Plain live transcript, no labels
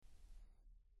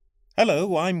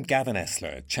Hello, I'm Gavin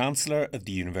Esler, Chancellor of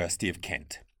the University of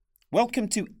Kent. Welcome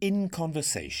to In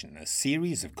Conversation, a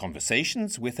series of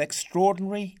conversations with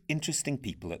extraordinary, interesting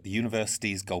people at the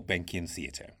university's Gulbenkian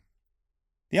Theatre.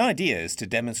 The idea is to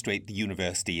demonstrate the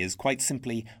university is quite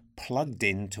simply plugged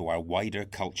into our wider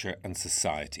culture and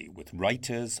society with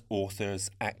writers,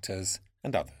 authors, actors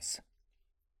and others.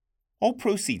 All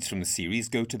proceeds from the series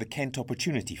go to the Kent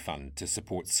Opportunity Fund to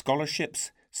support scholarships,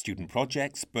 student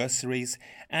projects, bursaries,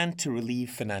 and to relieve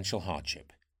financial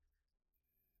hardship.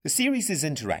 The series is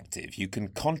interactive. You can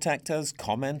contact us,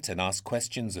 comment and ask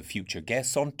questions of future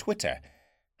guests on Twitter,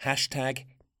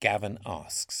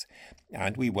 #GavinAsks.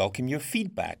 And we welcome your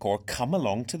feedback, or come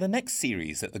along to the next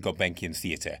series at the Gulbenkian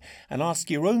Theatre and ask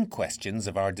your own questions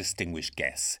of our distinguished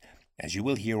guests, as you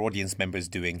will hear audience members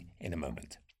doing in a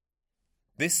moment.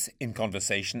 This In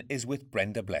Conversation is with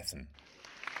Brenda Blethyn.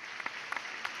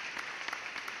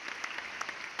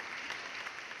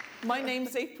 My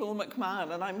name's April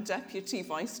McMahon and I'm Deputy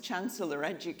Vice-Chancellor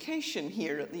Education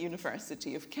here at the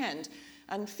University of Kent.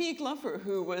 And Fee Glover,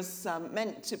 who was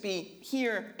meant to be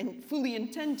here and fully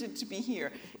intended to be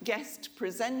here, guest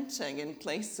presenting in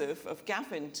place of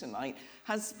Gavin tonight,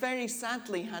 has very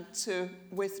sadly had to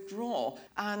withdraw.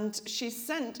 And she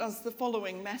sent us the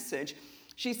following message.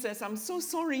 She says, "I'm so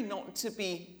sorry not to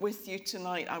be with you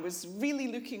tonight. I was really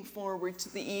looking forward to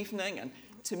the evening and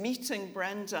to meeting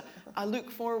Brenda. I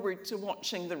look forward to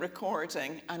watching the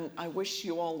recording and I wish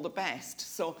you all the best."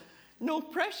 So no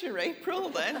pressure, April,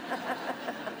 then.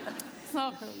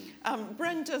 So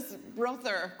Brenda's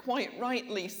brother quite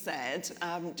rightly said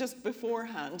just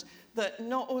beforehand that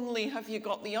not only have you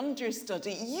got the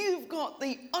understudy, you've got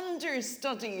the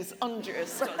understudy's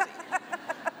understudy.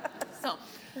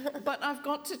 But I've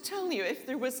got to tell you, if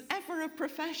there was ever a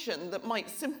profession that might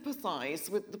sympathise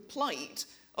with the plight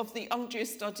of the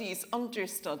understudy's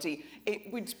understudy,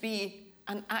 it would be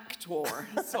an actor.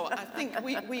 So I think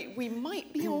we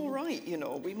might be all right, you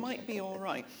know, we might be all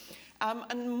right.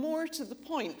 And more to the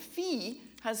point, Fee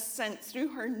has sent through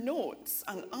her notes,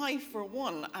 and I, for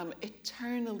one, am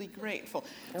eternally grateful.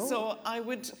 Oh. So I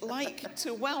would like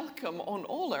to welcome, on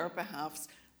all our behalfs,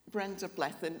 Brenda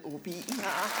Blethyn OBE.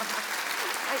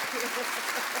 Thank you.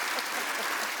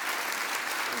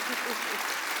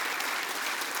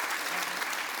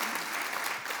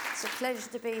 It's a pleasure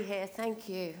to be here. Thank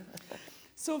you.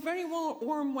 So a very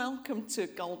warm welcome to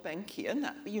Gulbenkian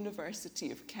at the University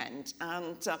of Kent.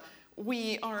 And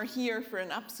we are here for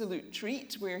an absolute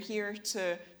treat. We're here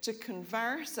to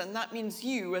converse, and that means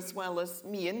you as well as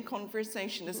me. In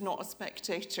conversation is not a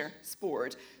spectator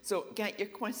sport. So get your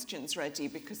questions ready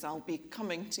because I'll be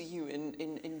coming to you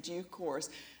in due course.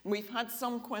 And we've had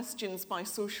some questions by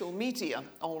social media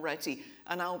already,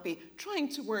 and I'll be trying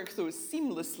to work those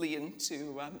seamlessly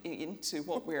into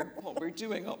what we're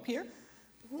doing up here.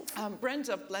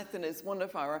 Brenda Blethyn is one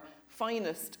of our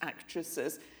finest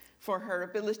actresses for her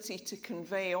ability to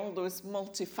convey all those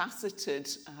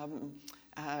multifaceted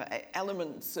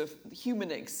elements of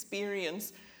human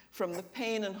experience, from the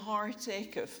pain and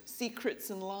heartache of Secrets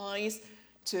and Lies,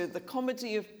 to the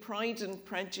comedy of Pride and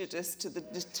Prejudice, to the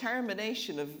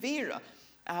determination of Vera,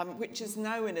 which is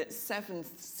now in its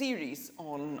 7th series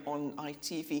on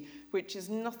ITV, which is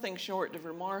nothing short of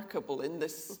remarkable in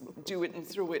this do it and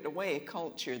throw it away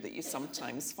culture that you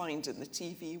sometimes find in the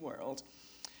TV world.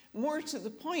 More to the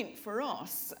point for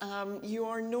us, you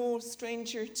are no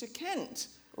stranger to Kent.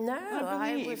 No,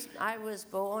 I was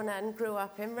born and grew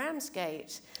up in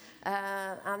Ramsgate.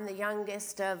 I'm the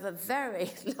youngest of a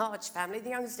very large family,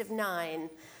 the youngest of 9.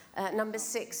 Number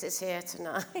 6 is here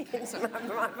tonight.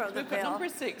 My brother Bill. Number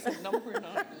 6 and number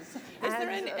 9. Is there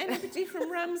anybody from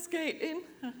Ramsgate in?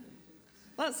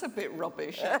 That's a bit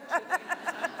rubbish, actually.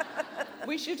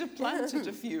 We should have planted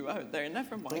a few out there,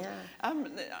 never mind. Yeah.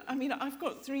 I mean, I've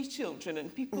got 3 children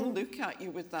and people look at you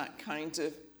with that kind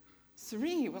of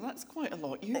 3, well, that's quite a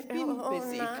lot. You've been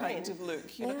busy 9. Kind of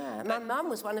look. You know. My mum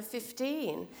was one of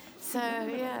 15, so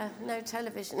yeah, no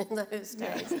television in those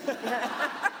days.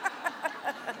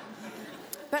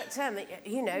 But,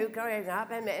 you know, growing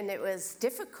up, and it was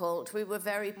difficult. We were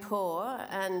very poor,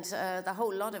 and the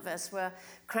whole lot of us were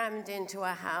crammed into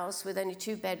a house with only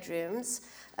 2 bedrooms,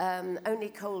 only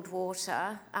cold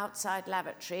water, outside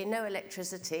lavatory, no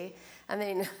electricity. I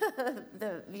mean,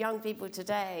 the young people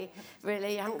today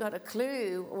really haven't got a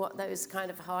clue what those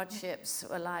kind of hardships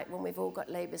were like when we've all got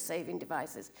labour-saving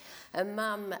devices. And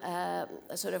Mum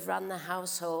sort of run the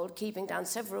household, keeping down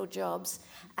several jobs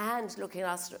and looking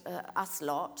at us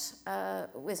lot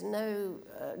with no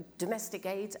domestic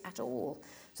aids at all.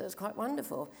 So it was quite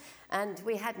wonderful. And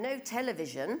we had no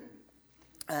television.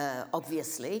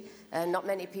 obviously. Not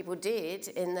many people did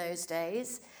in those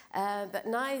days. But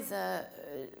neither,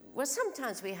 well,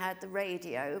 sometimes we had the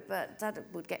radio, but that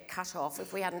would get cut off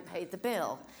if we hadn't paid the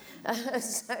bill.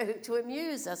 So to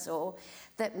amuse us all,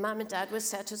 that Mum and Dad would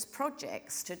set us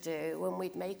projects to do when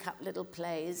we'd make up little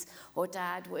plays, or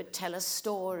Dad would tell us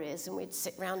stories and we'd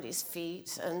sit round his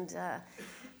feet and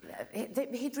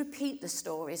he'd repeat the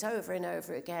stories over and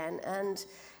over again, and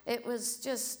it was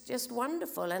just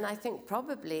wonderful. And I think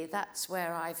probably that's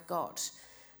where I've got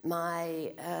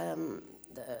my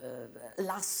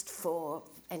lust for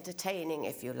entertaining,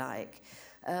 if you like.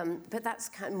 But that's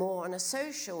kind of more on a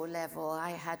social level.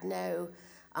 I had no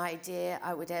idea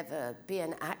I would ever be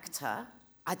an actor.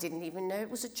 I didn't even know it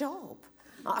was a job.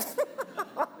 My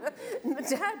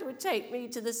dad would take me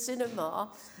to the cinema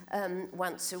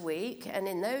once a week, and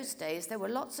in those days there were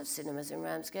lots of cinemas in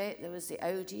Ramsgate. There was the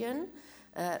Odeon,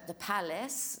 the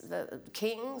Palace, the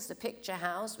King's, the Picture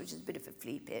House, which is a bit of a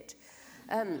flea pit.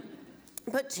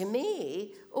 But to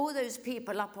me, all those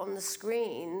people up on the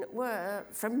screen were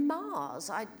from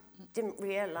Mars. I didn't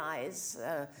realise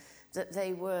that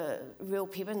they were real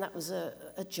people and that was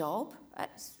a job.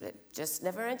 It just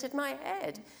never entered my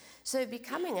head. So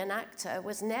becoming an actor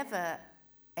was never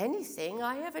anything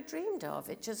I ever dreamed of.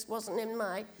 It just wasn't in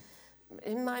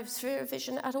my sphere of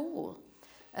vision at all.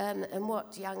 And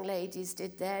what young ladies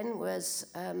did then was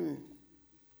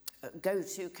go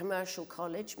to commercial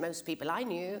college, most people I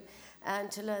knew,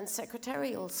 and to learn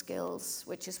secretarial skills,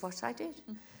 which is what I did,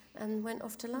 and went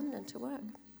off to London to work.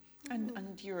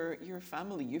 And your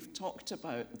family, you've talked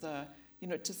about the,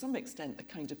 to some extent, the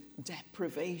kind of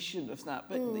deprivation of that,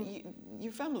 but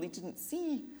your family didn't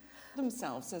see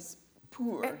themselves as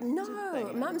poor.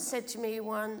 No, Mum said to me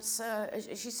once,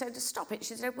 she said, stop it.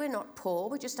 She said, we're not poor,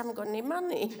 we just haven't got any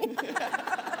money.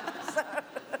 So,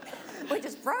 we're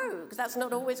just broke. That's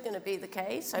not always going to be the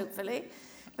case, hopefully.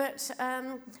 But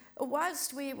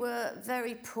whilst we were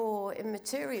very poor in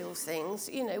material things,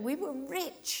 we were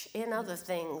rich in other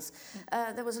things.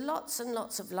 There was lots and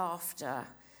lots of laughter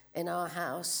in our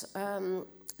house,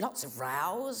 lots of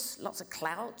rows, lots of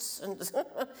clouts, and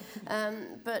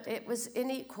but it was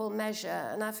in equal measure.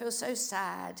 And I feel so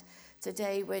sad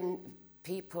today when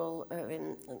people are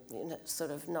in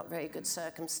sort of not very good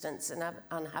circumstance and have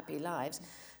unhappy lives,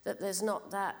 that there's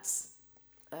not that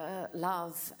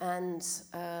love and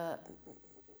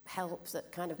help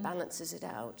that kind of balances it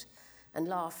out, and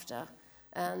laughter.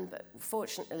 But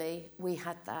fortunately, we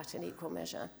had that in equal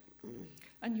measure.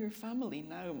 And your family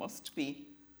now must be,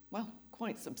 well,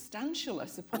 quite substantial, I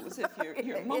suppose, if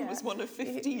your mum was one of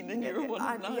 15 and you're one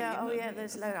of 9. Yeah,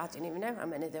 there's loads. I don't even know how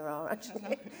many there are,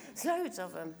 actually. There's loads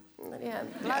of them. Yeah,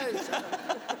 loads of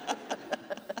them.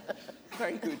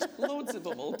 Very good. Loads of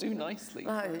them will do nicely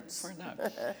for now.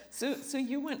 So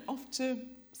you went off to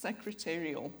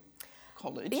secretarial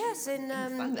college? Yes, in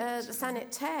the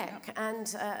Thanet Tech, and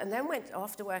then went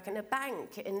off to work in a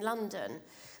bank in London.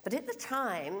 But at the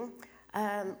time,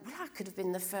 I could have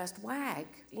been the first wag,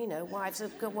 wives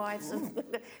of,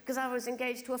 because I was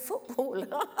engaged to a footballer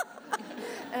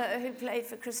who played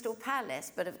for Crystal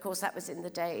Palace. But of course, that was in the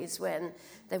days when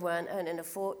they weren't earning a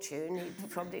fortune. He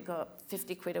probably got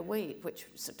 50 quid a week, which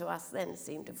to us then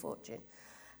seemed a fortune.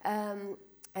 And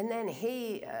then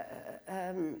he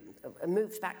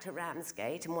moved back to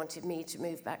Ramsgate and wanted me to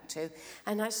move back too.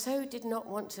 And I so did not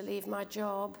want to leave my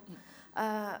job.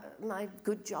 My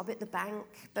good job at the bank,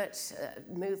 but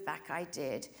move back I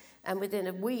did. And within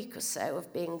a week or so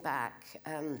of being back,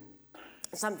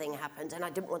 something happened, and I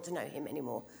didn't want to know him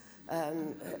anymore.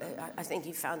 I think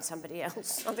he found somebody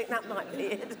else. I think that might be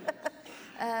it.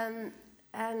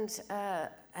 And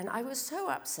I was so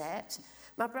upset.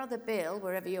 My brother Bill,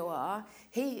 wherever you are,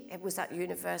 he was at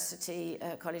University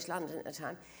College London at the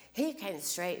time. He came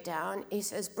straight down. He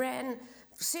says, Bren,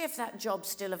 see if that job's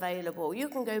still available. You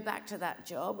can go back to that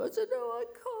job. I said, no, I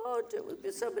can't. It would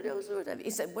be somebody else or whatever.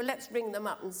 He said, well, let's ring them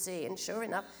up and see. And sure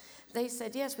enough, they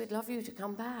said, yes, we'd love you to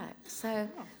come back. So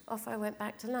off I went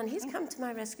back to London. He's come to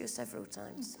my rescue several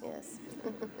times, yes.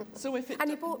 And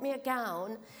he bought me a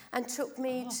gown and took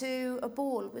me to a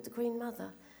ball with the Queen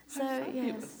Mother. So,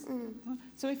 yes.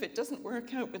 So if it doesn't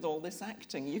work out with all this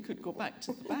acting, you could go back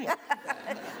to the bank.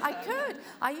 I could.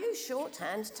 I use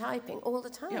shorthand typing all the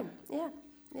time.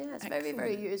 Yeah, it's very,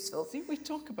 very useful. See, we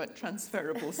talk about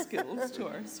transferable skills to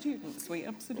our students. We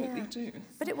absolutely do.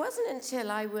 But it wasn't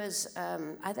until I was,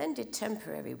 I then did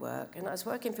temporary work, and I was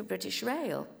working for British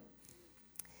Rail.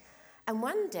 And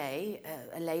one day,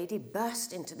 a lady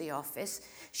burst into the office.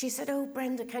 She said, oh,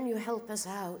 Brenda, can you help us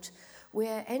out?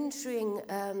 We're entering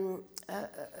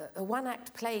a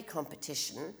one-act play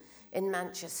competition in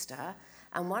Manchester,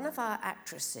 and one of our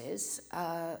actresses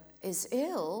is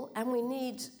ill, and we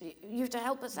need you to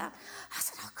help us out. I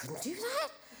said, I couldn't do that.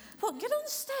 What, get on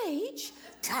stage?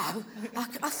 No, I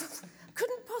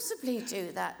couldn't possibly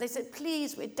do that. They said,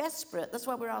 please, we're desperate. That's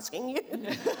why we're asking you.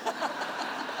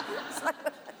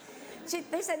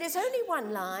 They said, there's only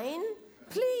one line.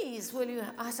 Please, will you?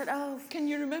 I said, oh. Can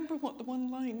you remember what the one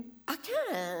line? I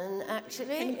can,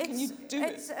 actually. Can you do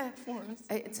it for us?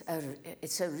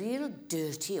 It's a real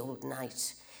dirty old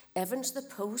night. Evans the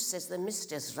post says the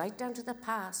mister's right down to the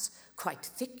pass. Quite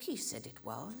thick, he said it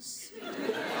was.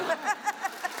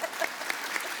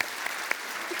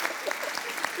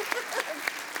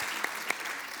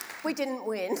 We didn't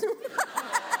win.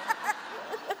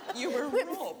 You were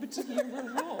robbed. You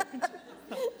were robbed.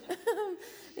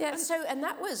 Yeah, and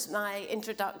that was my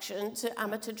introduction to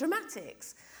amateur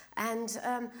dramatics. And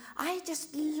I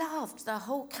just loved the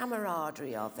whole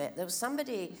camaraderie of it. There was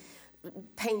somebody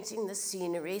painting the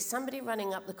scenery, somebody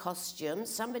running up the costumes,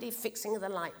 somebody fixing the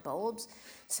light bulbs,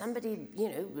 somebody,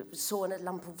 sawing a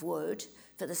lump of wood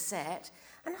for the set.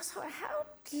 And I thought, how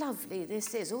lovely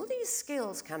this is. All these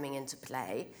skills coming into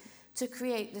play to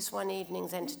create this one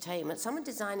evening's entertainment. Someone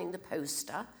designing the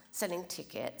poster, selling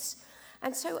tickets.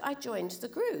 And so I joined the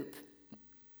group.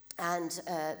 And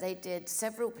they did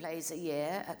several plays a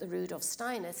year at the Rudolf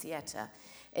Steiner Theatre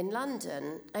in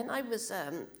London. And I was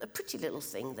a pretty little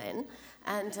thing then.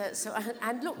 And so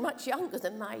I looked much younger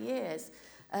than my years.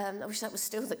 I wish that was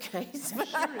still the case. I'm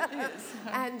sure it is.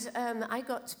 And I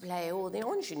got to play all the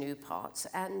ingenue parts.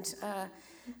 And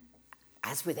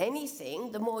as with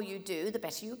anything, the more you do, the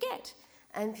better you get.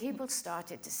 And people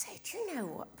started to say, do you know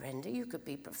what, Brenda, you could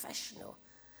be professional.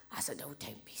 I said, oh,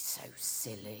 don't be so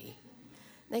silly.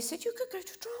 They said, you could go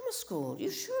to drama school. You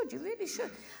should, you really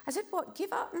should. I said, what,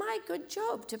 give up my good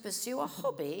job to pursue a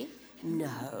hobby?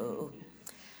 No.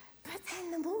 But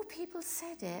then the more people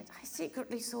said it, I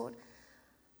secretly thought,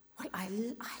 well, I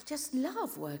just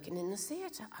love working in the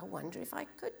theatre. I wonder if I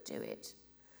could do it.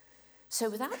 So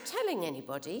without telling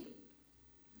anybody,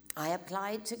 I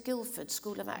applied to Guildford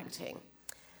School of Acting.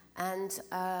 And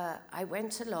I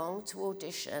went along to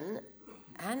audition,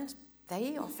 and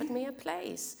they offered me a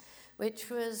place, which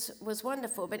was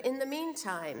wonderful. But in the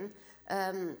meantime,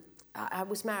 I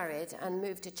was married and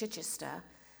moved to Chichester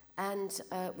and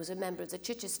was a member of the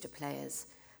Chichester Players.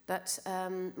 But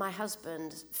my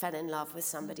husband fell in love with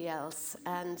somebody else,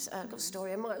 and got a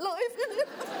story of my life.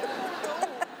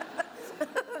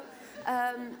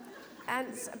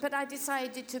 But I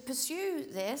decided to pursue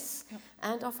this,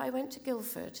 and off I went to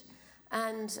Guildford.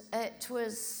 And it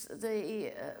was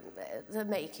the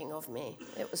making of me.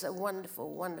 It was a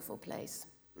wonderful, wonderful place.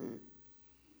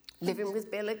 Living with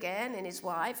Bill again and his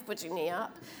wife, putting me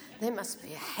up. There must be,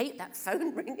 I hate that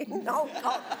phone ringing. Oh,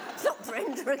 God, it's not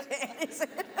Brenda again, is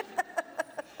it?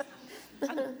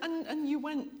 and you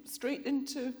went straight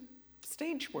into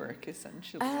stage work,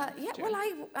 essentially.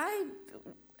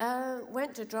 I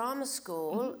went to drama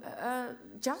school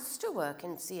just to work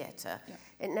in theatre. Yeah.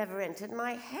 It never entered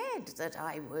my head that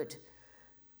I would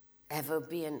ever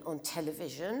be on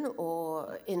television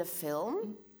or in a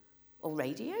film or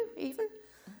radio even.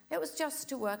 It was just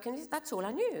to work, and that's all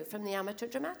I knew from the amateur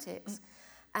dramatics.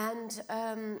 And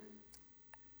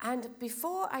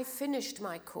before I finished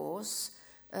my course,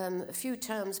 a few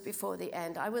terms before the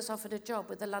end, I was offered a job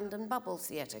with the London Bubble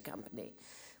Theatre Company,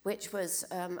 which was,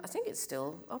 I think it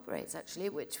still operates actually,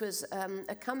 which was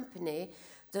a company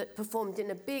that performed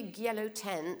in a big yellow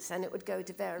tent, and it would go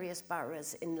to various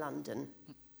boroughs in London.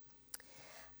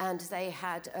 And they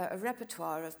had a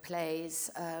repertoire of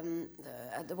plays.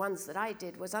 The ones that I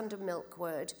did was Under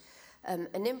Milkward,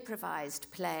 an improvised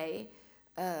play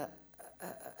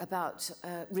about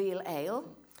real ale,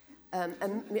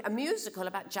 a musical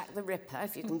about Jack the Ripper,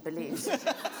 if you can believe it.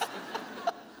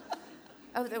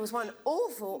 Oh, there was one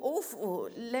awful, awful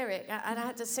lyric, and I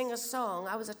had to sing a song.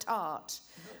 I was a tart.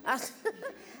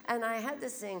 And I had to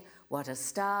sing, what a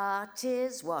start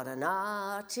is, what an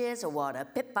art is, or what a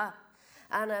pipper,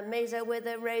 and a mazer with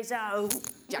a razor, oh,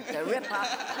 Jack the Ripper.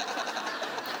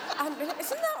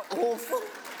 Isn't that awful?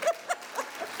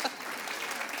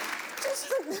 Just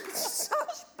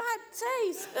such bad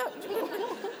taste.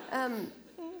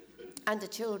 And a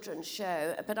children's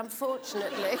show, but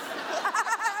unfortunately...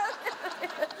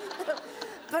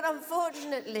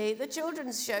 the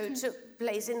children's show took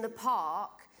place in the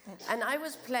park, and I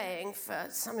was playing, for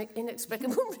some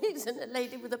inexplicable reason, a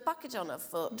lady with a bucket on her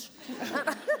foot.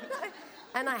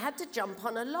 And I had to jump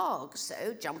on a log,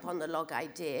 so jump on the log I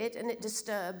did, and it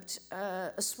disturbed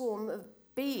a swarm of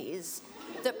bees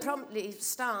that promptly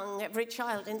stung every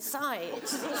child inside.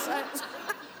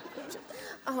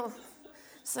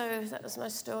 So that was my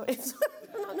story.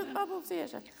 On a bubble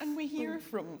theatre. And we hear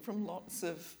from lots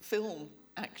of film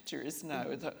actors now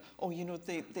that,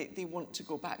 they want to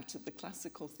go back to the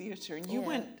classical theatre, and you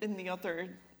went in the other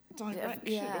direction.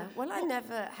 Yeah, well, I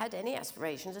never had any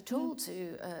aspirations at all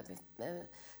to...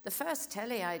 the first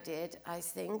telly I did, I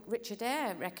think, Richard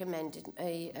Eyre recommended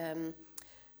me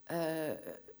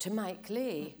to Mike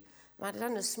Leigh. I'd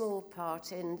done a small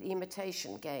part in The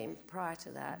Imitation Game prior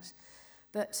to that.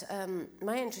 But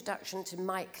my introduction to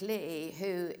Mike Leigh,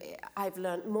 who I've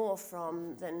learnt more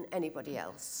from than anybody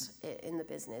else in the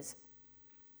business,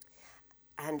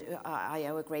 and I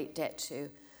owe a great debt to,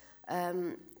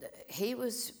 he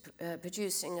was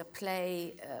producing a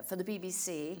play for the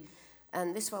BBC,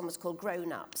 and this one was called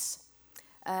Grown Ups.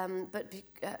 But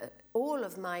all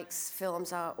of Mike's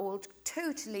films are all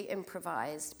totally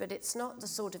improvised, but it's not the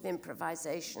sort of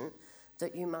improvisation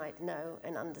that you might know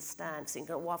and understand,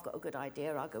 thinking, oh, I've got a good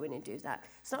idea, I'll go in and do that.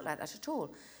 It's not like that at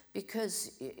all,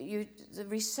 because the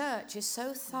research is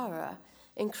so thorough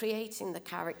in creating the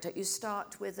character. You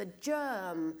start with a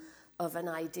germ of an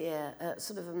idea,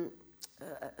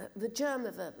 the germ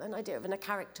of an idea of a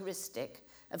characteristic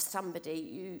of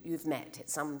somebody you've met at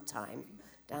some time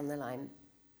down the line.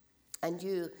 And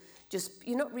you're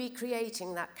not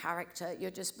recreating that character, you're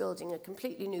just building a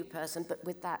completely new person, but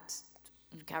with that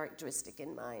characteristic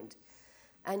in mind.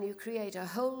 And you create a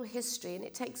whole history, and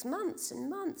it takes months and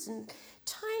months, and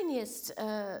tiniest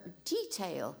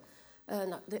detail,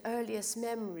 like the earliest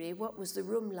memory, what was the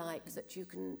room like that you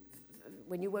can,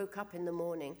 when you woke up in the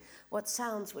morning, what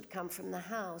sounds would come from the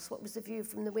house, what was the view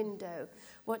from the window,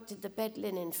 what did the bed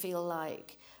linen feel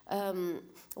like,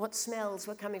 what smells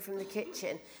were coming from the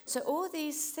kitchen. So all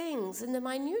these things, in the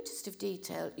minutest of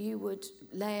detail, you would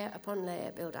layer upon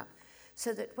layer build up.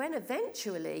 So that when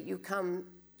eventually you come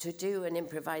to do an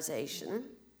improvisation,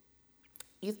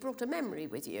 you've brought a memory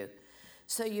with you.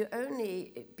 So you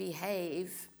only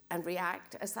behave and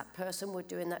react as that person would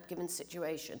do in that given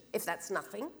situation. If that's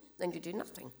nothing, then you do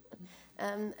nothing.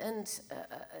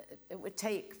 It would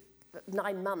take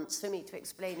 9 months for me to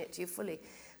explain it to you fully.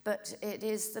 But it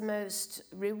is the most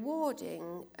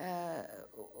rewarding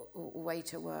way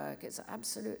to work. It's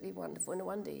absolutely wonderful. No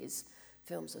wonder his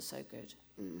films are so good.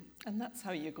 And that's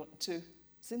how you got to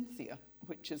Cynthia,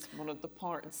 which is one of the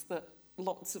parts that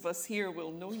lots of us here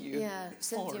will know you. Yeah,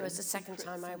 Cynthia was the second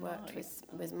time I worked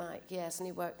with Mike, yes, and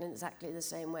he worked in exactly the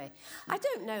same way. I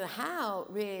don't know how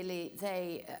really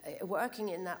they, working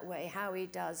in that way, how he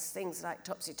does things like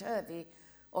Topsy-Turvy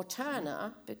or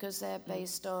Turner, because they're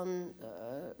based on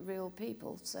real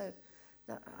people. So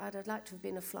I'd like to have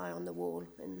been a fly on the wall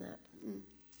in that.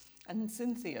 And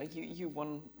Cynthia, you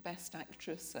won Best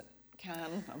Actress at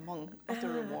Cannes, among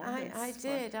other awards. I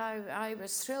did. I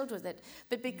was thrilled with it.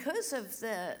 But because of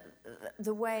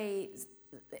the way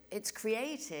it's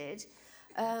created,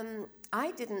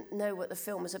 I didn't know what the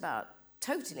film was about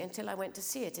totally until I went to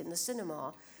see it in the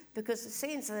cinema, because the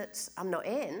scenes that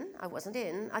I wasn't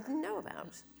in, I didn't know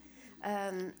about.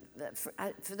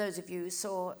 For those of you who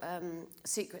saw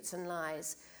Secrets and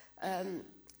Lies,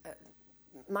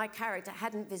 my character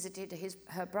hadn't visited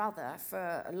her brother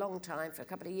for a long time, for a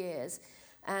couple of years,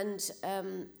 and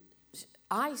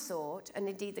I thought, and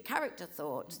indeed the character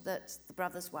thought, that the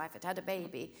brother's wife had had a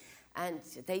baby, and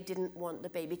they didn't want the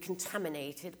baby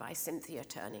contaminated by Cynthia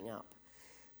turning up.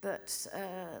 But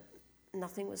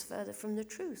nothing was further from the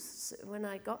truth. So when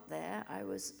I got there, I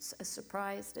was as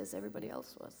surprised as everybody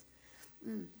else was.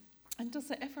 And does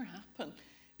it ever happen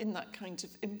in that kind of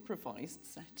improvised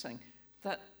setting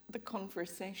that the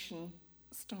conversation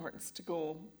starts to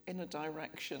go in a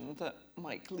direction that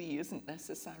Mike Leigh isn't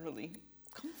necessarily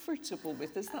comfortable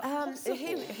with? Is that possible?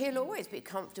 He'll always be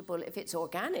comfortable if it's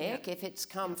organic, if it's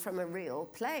come from a real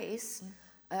place.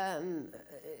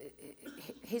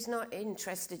 He's not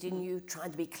interested in you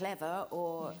trying to be clever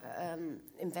or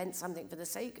invent something for the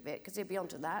sake of it, because he'll be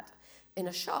onto that in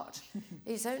a shot.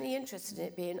 He's only interested in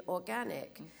it being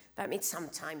organic. But I mean,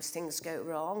 sometimes things go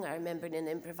wrong. I remember in an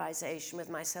improvisation with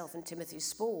myself and Timothy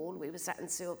Spall, we were sat in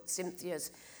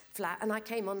Cynthia's flat, and I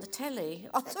came on the telly.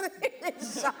 I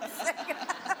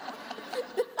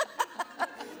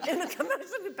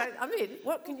mean,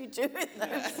 what can you do in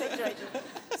those situations?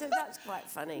 So that's quite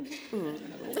funny.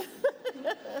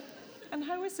 And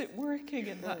how is it working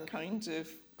in that kind of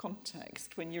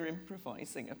context when you're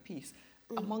improvising a piece?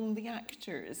 Among the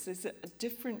actors, is it a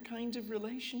different kind of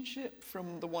relationship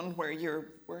from the one where you're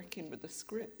working with the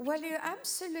script? Well, you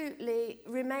absolutely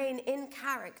remain in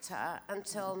character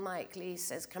until Mike Leigh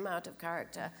says, come out of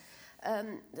character.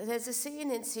 There's a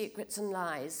scene in Secrets and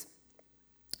Lies.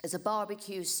 There's a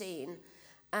barbecue scene,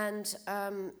 And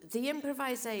the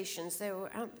improvisations, there were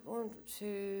 1,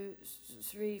 2,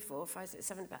 3, 4, 5, 6,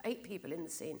 7, about 8 people in the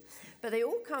scene. But they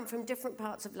all come from different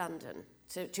parts of London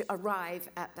to arrive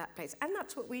at that place. And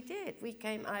that's what we did.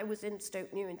 I was in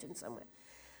Stoke Newington somewhere.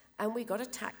 And we got a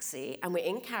taxi, and we're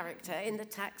in character in the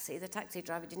taxi. The taxi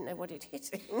driver didn't know what had hit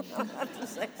him.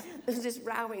 There's this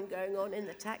rowing going on in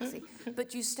the taxi.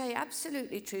 But you stay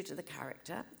absolutely true to the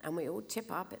character, and we all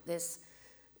tip up at this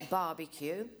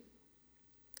barbecue.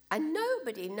 And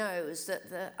nobody knows that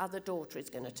the other daughter is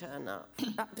going to turn up.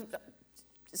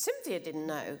 Cynthia didn't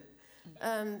know,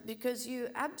 because you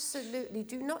absolutely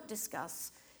do not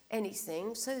discuss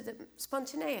anything so that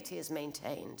spontaneity is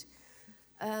maintained.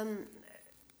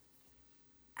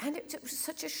 And it was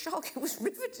such a shock. It was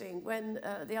riveting when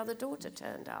the other daughter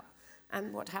turned up.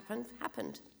 And what happened,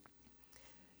 happened.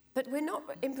 But we're not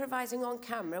improvising on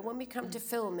camera. When we come to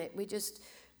film it, we just...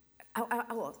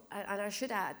 and I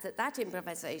should add that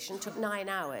improvisation took 9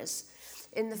 hours.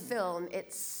 In the film,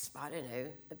 it's, I don't know,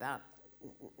 about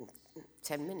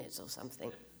 10 minutes or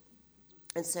something.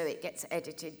 And so it gets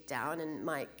edited down, and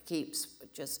Mike keeps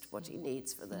just what he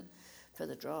needs for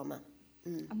the drama.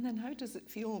 And then how does it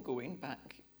feel going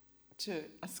back to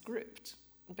a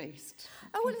script-based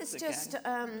Oh, well, piece it's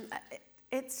again?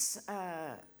 just,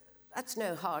 that's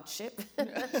no hardship.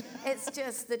 It's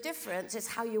just the difference is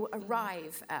how you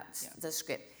arrive at the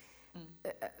script.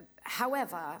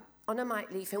 However, on a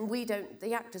Mike Leigh film,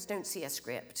 the actors don't see a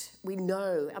script. We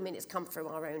know, I mean, it's come from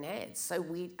our own heads, so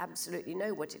we absolutely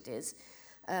know what it is.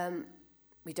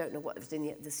 We don't know what was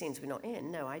in the scenes we're not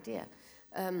in, no idea.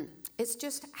 It's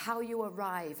just how you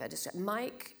arrive at a script.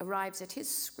 Mike arrives at his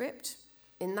script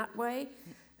in that way.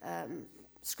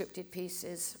 Scripted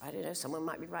pieces, I don't know, someone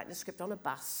might be writing a script on a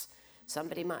bus.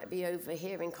 Somebody might be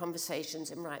overhearing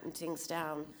conversations and writing things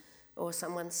down. Or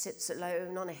someone sits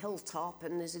alone on a hilltop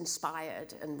and is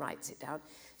inspired and writes it down.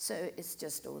 So it's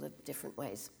just all the different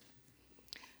ways.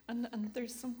 And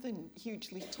there's something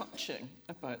hugely touching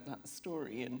about that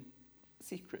story in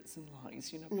Secrets and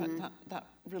Lies, about that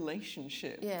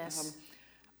relationship. Yes.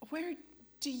 Where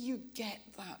do you get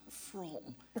that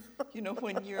from?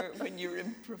 When you're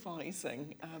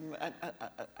improvising,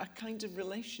 a kind of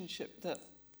relationship that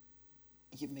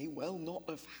you may well not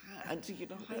have had. Where does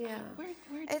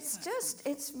that come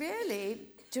from? It's really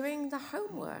doing the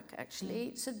homework,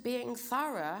 actually. So being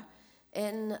thorough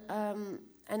in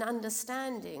and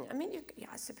understanding. I mean,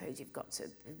 I suppose you've got to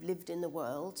have lived in the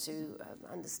world to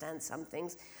understand some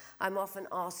things. I'm often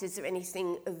asked, is there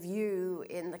anything of you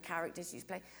in the characters you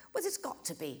play? Well, there's got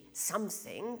to be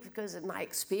something, because of my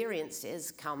experiences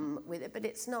come with it, but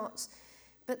it's not.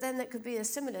 But then there could be a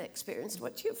similar experience to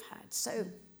what you've had. So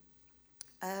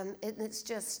it's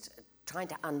just trying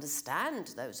to understand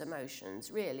those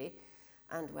emotions, really,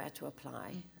 and where to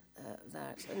apply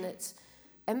that. And it's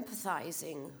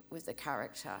empathizing with the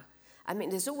character. I mean,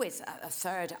 there's always a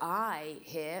third eye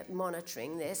here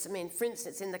monitoring this. I mean, for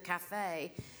instance, in the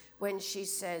cafe, when she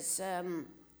says,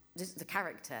 the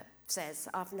character says,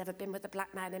 "I've never been with a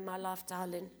black man in my life,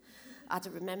 darling. I'd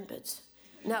have remembered."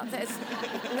 Now,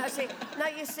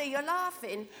 you see, you're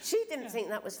laughing. She didn't think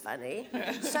that was funny.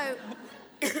 So,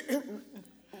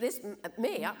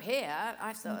 me up here,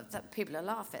 I thought that people will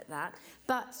laugh at that.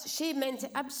 But she meant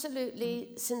it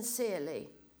absolutely sincerely.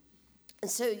 And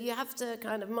so you have to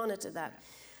kind of monitor that.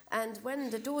 And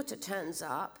when the daughter turns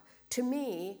up, to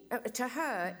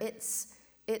her, it's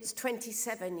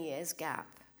 27 years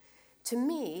gap. To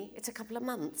me, it's a couple of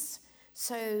months.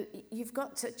 So you've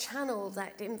got to channel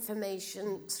that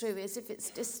information through as if it's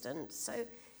distant. So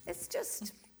it's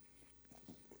just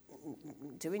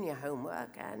doing your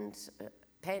homework and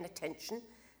paying attention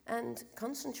and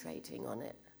concentrating on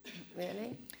it,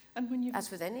 really. And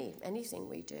as with anything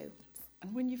we do.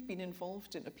 And when you've been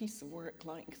involved in a piece of work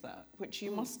like that, which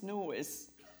you must know is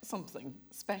something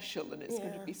special and it's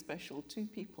going to be special to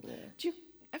people, do you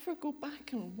ever go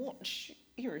back and watch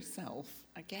yourself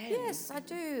again? Yes, I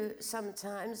do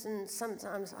sometimes, and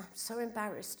sometimes I'm so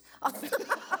embarrassed. I think,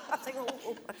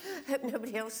 I hope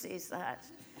nobody else sees that.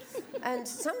 And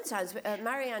sometimes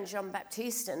Marianne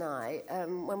Jean-Baptiste and I,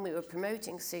 when we were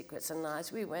promoting Secrets and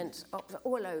Lies, we went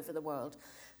all over the world.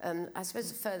 I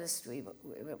suppose the furthest we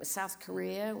went was South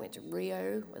Korea, went to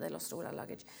Rio, where they lost all our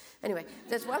luggage. Anyway,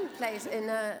 there's one place in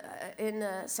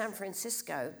San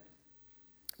Francisco.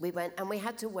 We went, and we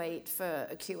had to wait for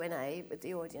a Q&A with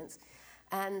the audience.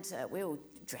 And we all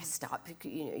dressed up,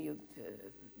 you're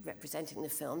representing the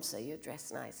film, so you're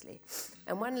dressed nicely.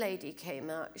 And one lady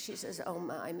came out, she says, "Oh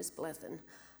my, Miss Blethyn,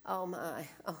 oh my,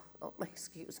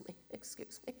 excuse me.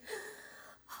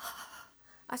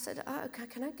 I said, oh,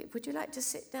 okay, would you like to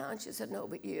sit down? She said, no,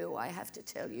 but I have to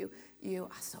tell you.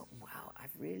 I thought, wow,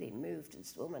 I've really moved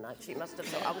this woman. She must have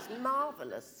thought I was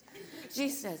marvellous. She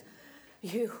says,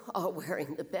 you are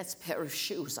wearing the best pair of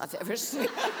shoes I've ever seen.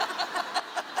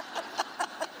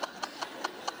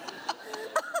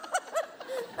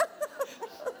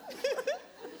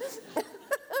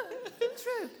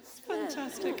 True.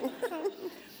 Fantastic.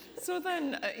 So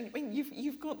then,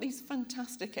 you've got these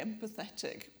fantastic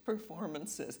empathetic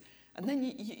performances, and then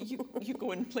you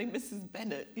go and play Mrs.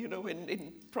 Bennet,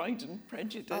 in Pride and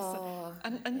Prejudice,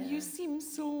 and you seem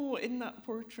so, in that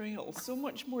portrayal, so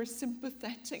much more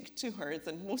sympathetic to her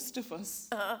than most of us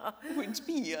would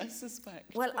be, I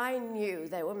suspect. Well, I knew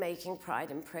they were making Pride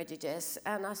and Prejudice,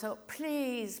 and I thought,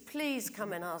 please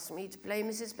come and ask me to play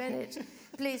Mrs. Bennet,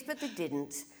 please, but they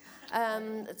didn't. I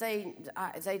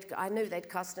knew they'd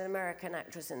cast an American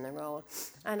actress in the role,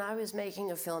 and I was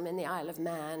making a film in the Isle of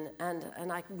Man, and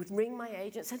I would ring my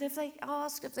agent, said, have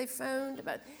they phoned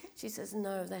about? She says,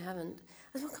 no, they haven't.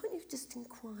 I said, well, can't you just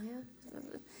inquire?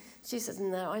 She says,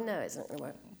 no, I know it's not going to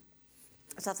work.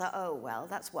 So I thought, oh, well,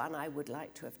 that's one I would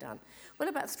like to have done. Well,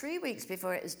 about 3 weeks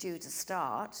before it was due to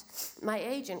start, my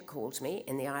agent calls me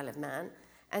in the Isle of Man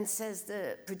and says,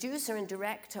 the producer and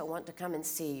director want to come and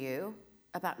see you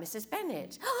about Mrs.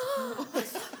 Bennet.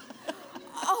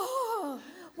 Oh,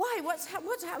 why? What's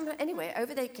happened? Anyway,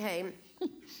 over they came,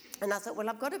 and I thought, well,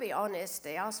 I've got to be honest.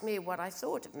 They asked me what I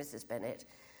thought of Mrs. Bennet.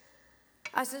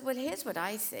 I said, well, here's what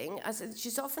I think. I said,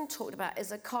 she's often talked about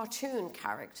as a cartoon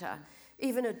character.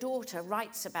 Even a daughter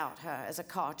writes about her as a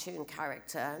cartoon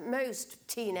character. Most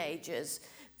teenagers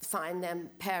find their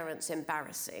parents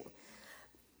embarrassing.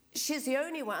 She's the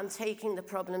only one taking the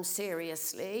problem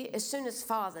seriously. As soon as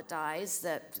father dies,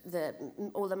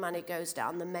 all the money goes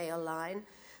down the male line.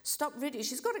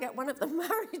 She's got to get one of them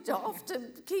married off to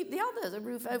keep the other, the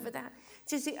roof over that.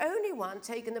 She's the only one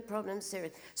taking the problem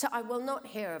seriously. So I will not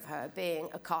hear of her being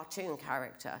a cartoon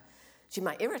character. She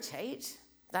might irritate,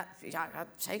 I'll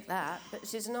take that, but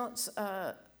she's not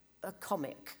a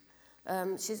comic.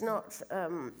 She's not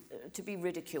to be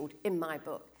ridiculed in my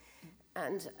book.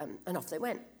 And off they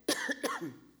went.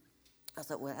 I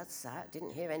thought, well, that's sad.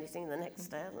 Didn't hear anything the next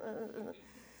day.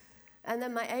 And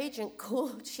then my agent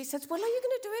called. She said, well, are you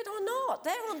going to do it or not?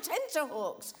 They're on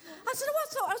tenterhooks. I said, oh, I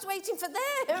thought I was waiting for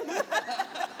them.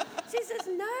 She says,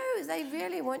 no, they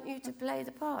really want you to play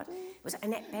the part. It was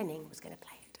Annette Bening was going to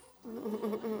play it.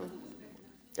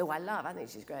 Oh, I think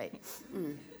she's great.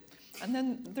 Mm. And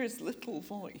then there's Little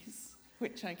Voice,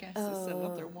 which I guess is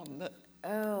another one that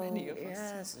many of us...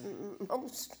 Yes,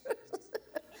 monstrous.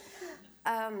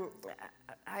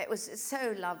 It was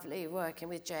so lovely working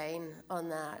with Jane on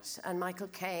that, and Michael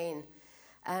Caine.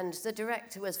 And the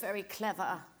director was very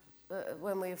clever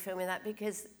when we were filming that,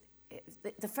 because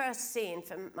the first scene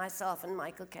for myself and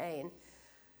Michael Caine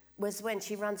was when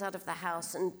she runs out of the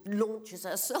house and launches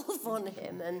herself on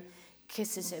him and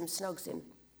kisses him, snogs him.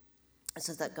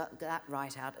 So that got that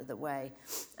right out of the way.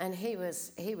 And he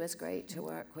was great to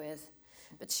work with.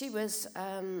 But she was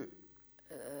an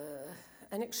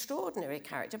extraordinary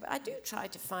character. But I do try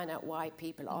to find out why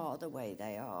people are the way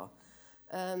they are.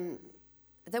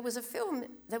 There was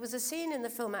a scene in the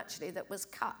film actually that was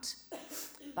cut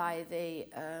by the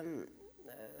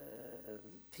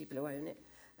people who own it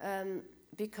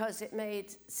because it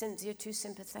made Cynthia too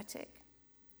sympathetic.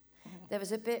 There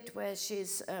was a bit where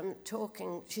she's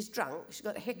talking, she's drunk, she's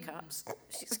got hiccups,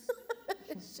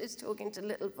 she's talking to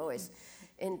Little Voice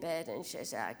in bed, and she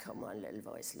says, come on, Little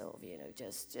Voice, love,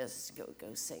 just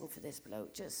go sing for this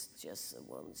bloke, just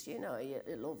once, you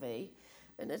lovey,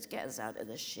 and it gets out of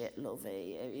the shit,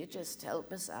 lovey, you just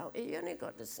help us out, you only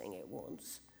got to sing it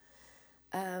once.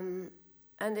 And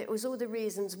it was all the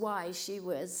reasons why she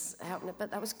was helping it,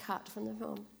 but that was cut from the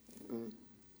film. Mm.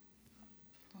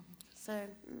 So...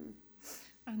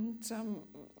 And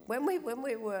when we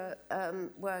were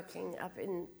working up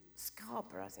in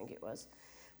Scarborough, I think it was,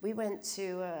 we went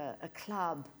to a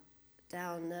club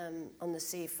down on the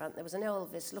seafront. There was an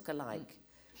Elvis lookalike,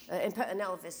 an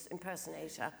Elvis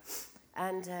impersonator,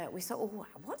 and we thought, oh,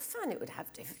 what fun it would have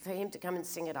for him to come and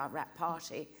sing at our wrap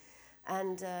party.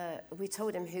 And we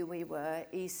told him who we were.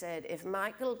 He said, if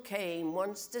Michael Caine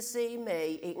wants to see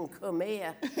me, he can come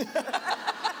here.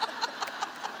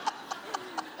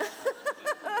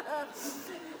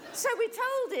 So we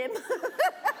told him,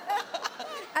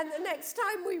 and the next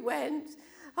time we went,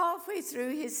 halfway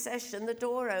through his session, the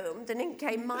door opened, and in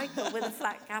came Michael with a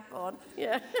flat cap on.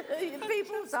 Yeah,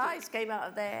 people's eyes came out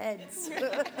of their heads.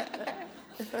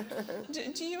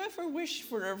 Do you ever wish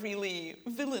for a really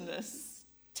villainous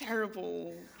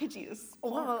terrible, hideous.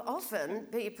 Well, often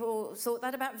people thought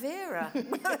that about Vera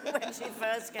when she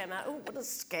first came out. Oh, what a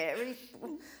scary...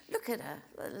 Look at her,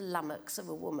 the lummox of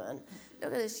a woman.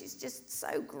 Look at her, she's just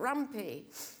so grumpy.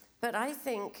 But I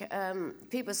think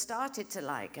people started to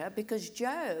like her because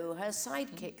Joe, her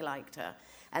sidekick, liked her.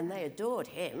 And they adored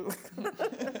him.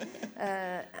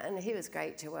 And he was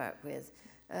great to work with.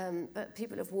 But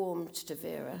people have warmed to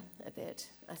Vera a bit,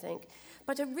 I think.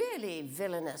 But a really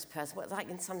villainous person, like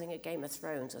in something of Game of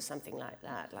Thrones or something like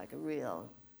that, like a real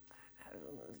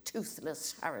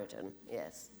toothless harridan,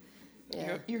 yes.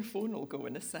 Yeah. Your phone will go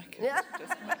in a second. Yeah.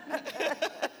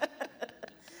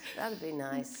 That'd be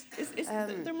nice.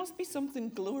 There must be something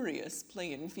glorious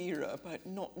playing Vera about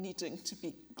not needing to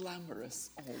be glamorous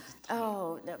all the time.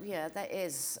 Oh, no, yeah, that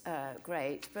is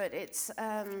great. But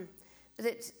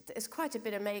there's quite a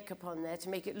bit of makeup on there to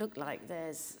make it look like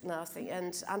there's nothing.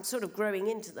 And I'm sort of growing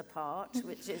into the part,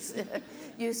 which is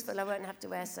useful. I won't have to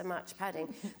wear so much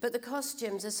padding. But the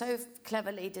costumes are so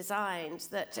cleverly designed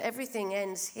that everything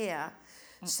ends here,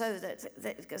 so that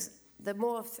because the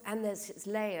more, and there's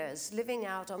layers. Living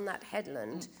out on that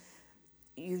headland,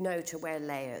 you know to wear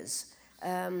layers.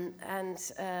 And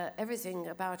everything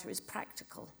about her is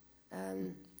practical.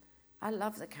 I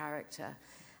love the character.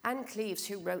 Anne Cleeves,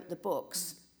 who wrote the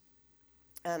books,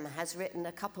 has written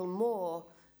a couple more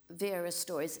Vera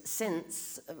stories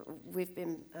since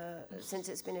since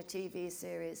it's been a TV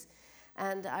series.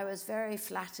 And I was very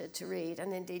flattered to read,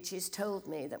 and indeed she's told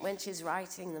me that when she's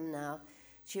writing them now,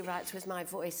 she writes with my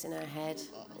voice in her head.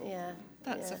 Yeah.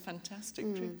 That's a fantastic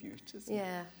tribute, isn't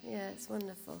it? Yeah, it's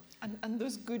wonderful. And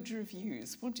those good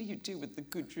reviews, what do you do with the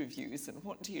good reviews and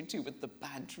what do you do with the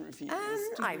bad reviews?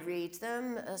 I read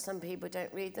them. Some people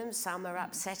don't read them. Some are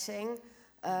upsetting.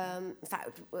 In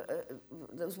fact,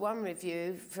 there was one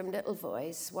review from Little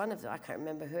Voice, one of them, I can't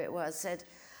remember who it was, said,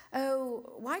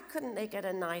 "Oh, why couldn't they get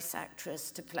a nice actress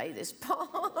to play this part?"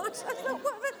 I thought,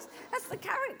 well, that's the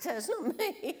character, it's not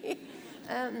me.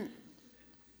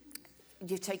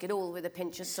 You take it all with a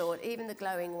pinch of salt, even the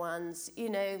glowing ones, you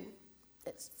know,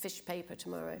 it's fish paper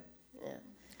tomorrow. Yeah.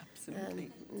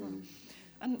 Absolutely.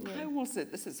 And how was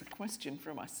it, this is a question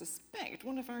from, I suspect,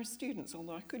 one of our students,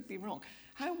 although I could be wrong,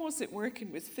 how was it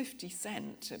working with 50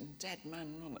 Cent and Dead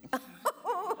Man Running?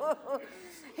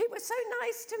 He was so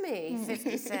nice to me,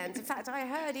 50 Cent. In fact, I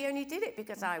heard he only did it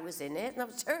because I was in it, and I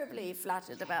was terribly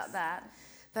flattered about that.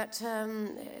 But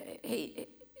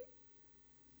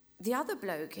the other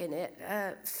bloke in it,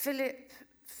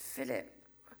 Philip,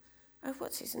 oh,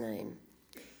 what's his name?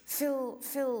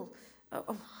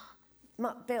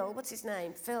 Bill, what's his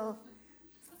name? Phil,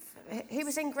 he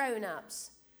was in Grown Ups.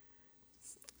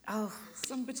 Oh.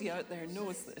 Somebody out there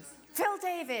knows this. Phil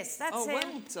Davis, that's it. Oh,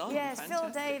 well done. Yes,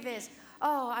 fantastic. Phil Davis.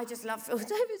 Oh, I just love Phil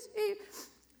Davis.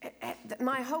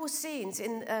 My whole scenes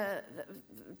in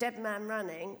Dead Man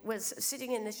Running was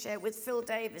sitting in the chair with Phil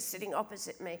Davis sitting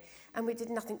opposite me, and we did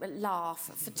nothing but laugh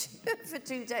for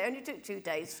 2 days. It only took 2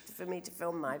 days for me to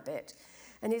film my bit.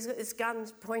 And he's got his gun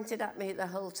pointed at me the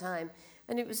whole time.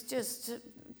 And it was just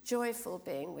joyful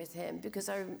being with him because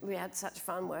we had such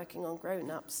fun working on Grown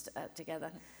Ups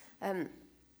together.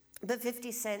 But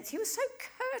 50 Cent, he was so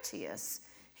courteous.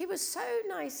 He was so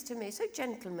nice to me, so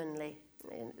gentlemanly,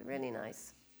 really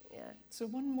nice. Yeah. So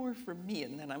one more from me,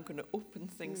 and then I'm going to open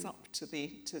things up to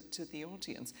the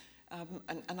audience.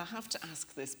 And I have to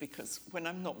ask this because when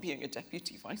I'm not being a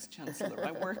Deputy Vice-Chancellor,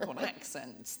 I work on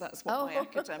accents. That's what my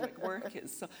academic work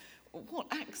is. So what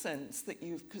accents that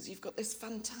because you've got this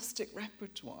fantastic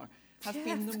repertoire, have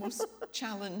been the most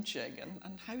challenging,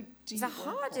 and how do you The work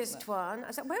hardest on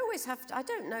one, we always have to, I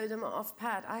don't know them off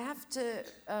pad, I have to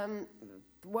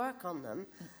work on them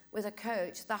with a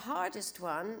coach. The hardest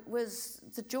one was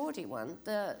the Geordie one,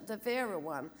 the Vera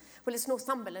one. Well, it's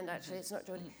Northumberland, actually, it's not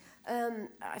Geordie.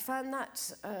 I found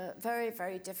that very,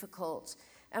 very difficult.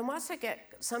 And whilst I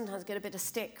sometimes get a bit of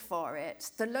stick for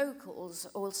it, the locals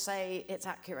all say it's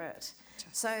accurate.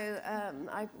 So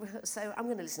I'm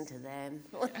going to listen to them.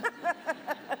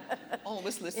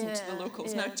 Always listen to the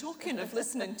locals. Now, talking of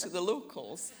listening to the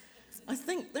locals, I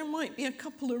think there might be a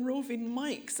couple of roving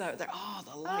mics out there.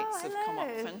 The lights have come up.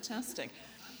 Fantastic.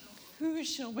 Who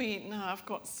shall we now? I've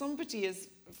got somebody is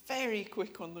very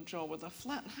quick on the draw with a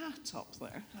flat hat up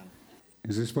there.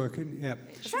 Is this working? Yep.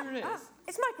 Sure is.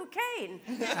 It's Michael Caine.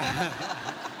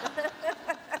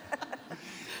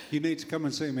 You need to come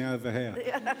and see me over here.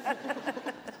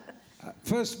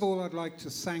 First of all, I'd like to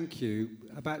thank you.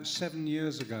 About 7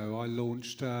 years ago, I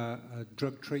launched a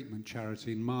drug treatment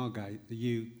charity in Margate that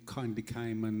you kindly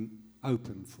came and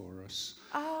opened for us.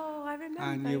 Oh, I remember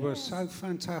And you were so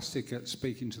fantastic at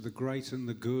speaking to the great and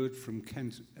the good from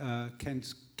Kent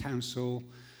Council,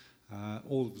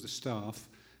 all of the staff.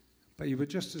 But you were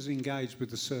just as engaged with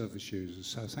the service users,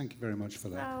 so thank you very much for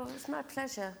that. Oh, it's my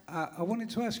pleasure. I wanted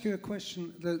to ask you a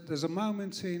question. There's a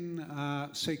moment in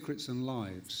Secrets and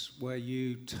Lives where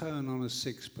you turn on a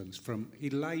sixpence from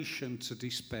elation to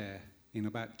despair in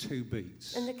about 2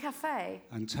 beats. In the cafe?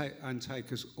 And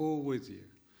take us all with you.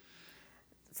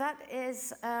 That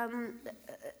is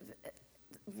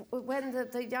when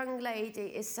the young lady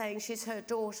is saying she's her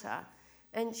daughter,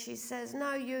 and she says,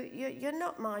 no, you're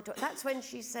not my daughter. That's when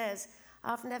she says,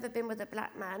 I've never been with a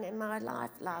black man in my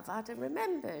life, love. I'd have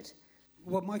remembered.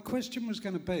 Well, my question was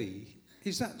going to be,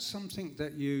 is that something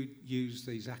that you use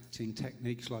these acting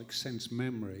techniques like sense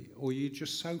memory, or are you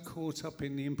just so caught up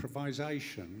in the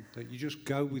improvisation that you just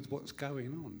go with what's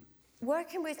going on?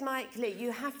 Working with Mike Lee,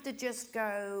 you have to just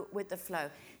go with the flow.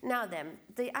 Now then,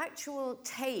 the actual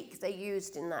take they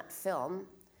used in that film,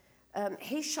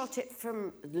 he shot it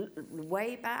from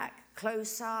way back,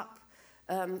 close up,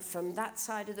 from that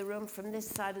side of the room, from this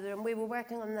side of the room. We were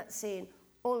working on that scene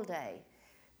all day.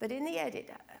 But in the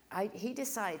edit, he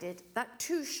decided that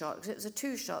 2-shot, because it was a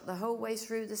 2-shot the whole way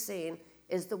through the scene,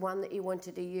 is the one that he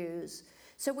wanted to use.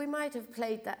 So we might have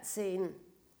played that scene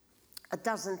a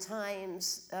dozen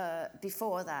times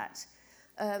before that.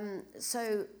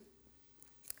 So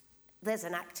there's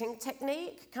an acting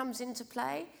technique comes into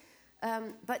play.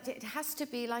 But it has to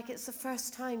be like it's the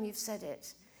first time you've said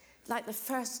it, like the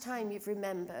first time you've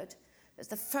remembered. It's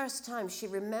the first time she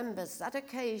remembers that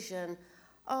occasion.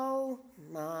 Oh,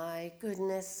 my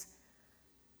goodness.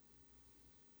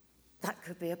 That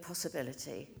could be a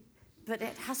possibility. But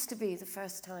it has to be the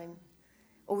first time.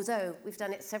 Although we've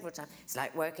done it several times. It's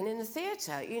like working in the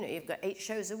theatre. You know, you've got 8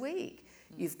 shows a week.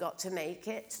 You've got to make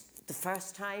it the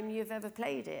first time you've ever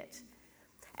played it.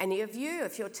 Any of you,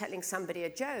 if you're telling somebody a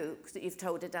joke that you've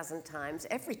told a dozen times,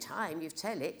 every time you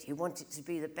tell it, you want it to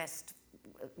be the best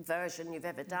version you've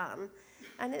ever done.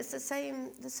 And it's the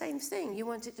same thing. You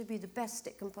want it to be the best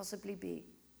it can possibly be.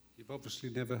 You've obviously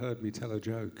never heard me tell a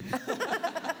joke.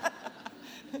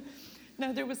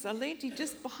 Now, there was a lady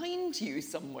just behind you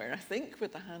somewhere, I think,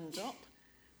 with a hand up.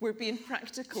 We're being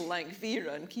practical like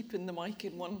Vera and keeping the mic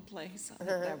in one place.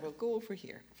 There, we'll go over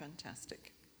here.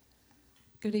 Fantastic.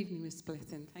 Good evening, Miss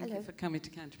Blethyn. Thank Hello. you for coming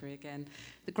to Canterbury again.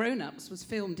 The Grown Ups was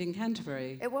filmed in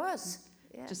Canterbury. It was,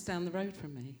 yeah. Just down the road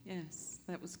from me. Yes,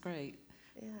 that was great.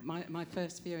 Yeah. My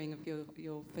first viewing of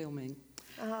your filming.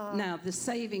 Oh. Now, The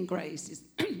Saving Grace is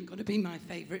going to be my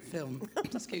favourite film.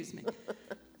 Excuse me.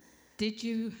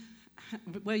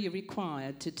 Were you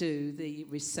required to do the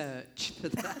research for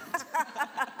that?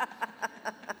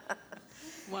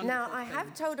 Now, I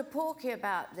have told a porky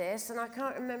about this, and I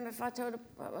can't remember if I told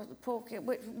what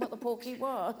the porky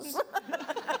was.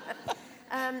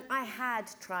 I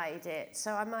had tried it,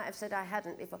 so I might have said I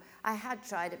hadn't before. I had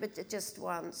tried it, but just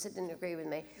once. It didn't agree with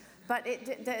me. But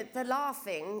the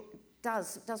laughing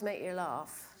does make you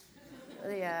laugh.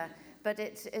 Yeah, but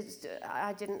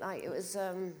I didn't like it.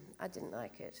 I didn't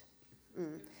like it.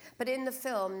 But in the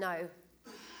film, no.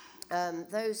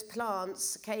 Those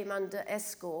plants came under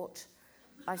escort.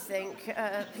 I think,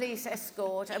 police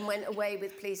escort, and went away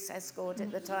with police escort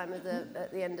at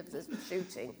the end of the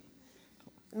shooting.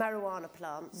 Marijuana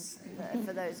plants,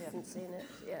 for those who haven't seen it.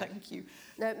 Yeah. Thank you.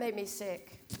 No, it made me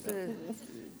sick.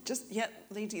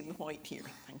 Lady in the white here.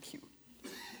 Thank you.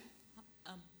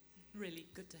 Really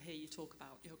good to hear you talk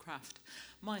about your craft.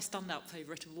 My standout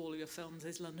favourite of all your films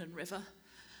is London River,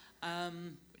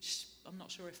 which I'm not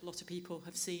sure if a lot of people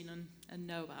have seen and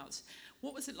know about.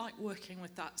 What was it like working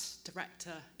with that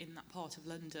director in that part of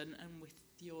London and with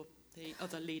the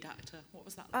other lead actor? What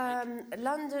was that like?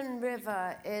 London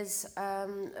River is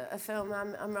a film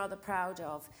I'm rather proud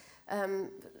of.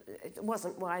 It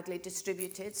wasn't widely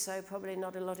distributed, so probably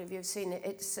not a lot of you have seen it.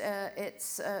 It's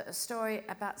a story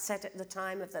set at the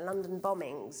time of the London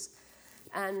bombings,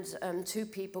 and 2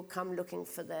 people come looking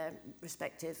for their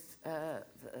respective, the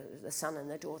son and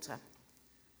the daughter.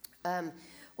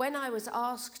 When I was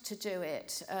asked to do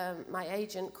it, my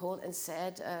agent called and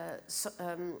said,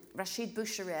 Rashid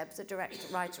Bouchereb, the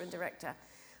writer and director,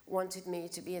 wanted me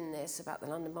to be in this about the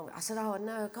London bombing. I said, oh,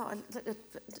 no, God,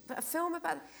 a film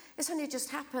about it's only just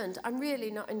happened. I'm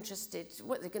really not interested.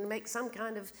 What, they're going to make some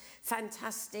kind of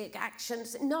fantastic action?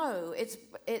 No,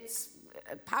 it's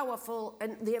powerful,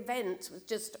 and the event was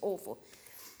just awful.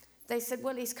 They said,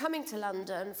 well, he's coming to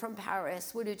London from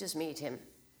Paris. Will you just meet him?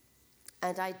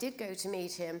 And I did go to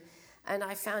meet him, and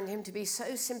I found him to be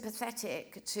so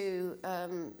sympathetic to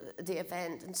the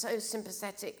event and so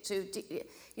sympathetic to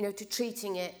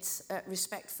treating it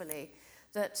respectfully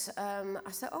that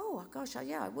I said, oh, gosh,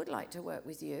 yeah, I would like to work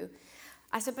with you.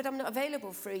 I said, but I'm not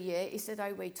available for a year. He said,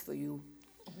 I wait for you.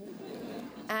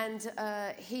 And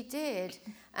he did.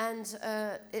 And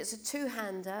it's a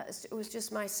two-hander. It was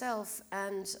just myself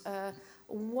and a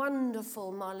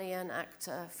wonderful Malian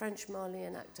actor, French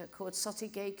Malian actor called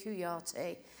Sotigay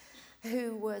Kouyaté,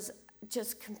 who was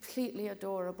just completely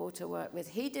adorable to work with.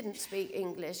 He didn't speak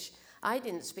English. I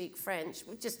didn't speak French,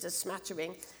 just a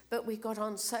smattering, but we got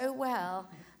on so well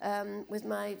with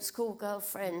my schoolgirl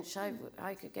French.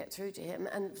 I could get through to him,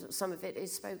 and some of it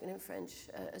is spoken in French,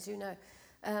 as you know.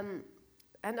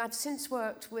 And I've since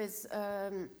worked with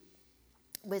the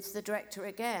director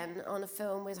again on a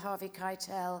film with Harvey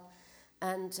Keitel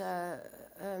and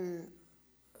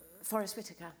Forrest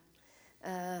Whitaker.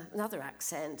 Another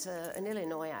accent, an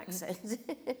Illinois accent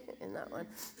in that one.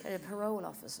 And a parole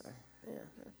officer, yeah,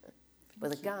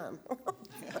 with a gun.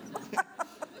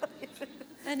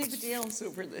 Anybody else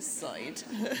over this side?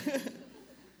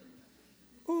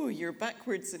 Oh, you're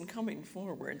backwards and coming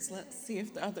forwards. Let's see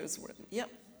if the others were. Yep.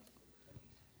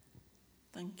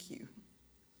 Thank you.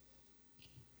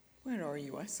 Where are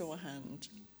you? I saw a hand.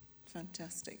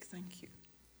 Fantastic, thank you.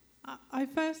 I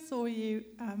first saw you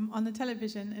on the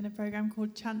television in a programme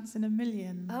called Chance in a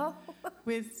Million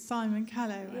with Simon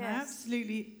Callow, and I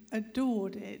absolutely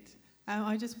adored it.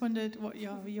 I just wondered what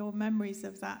your memories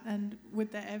of that, and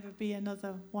would there ever be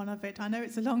another one of it? I know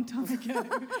it's a long time ago.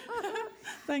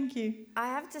 Thank you. I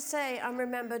have to say I'm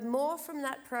remembered more from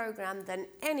that programme than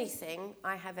anything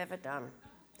I have ever done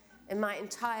in my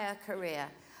entire career.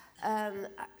 I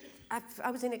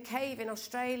was in a cave in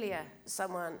Australia,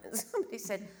 somebody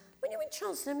said, when you in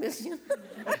Chance in a Million?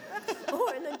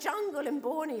 Or in a jungle in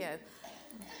Borneo.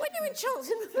 When you in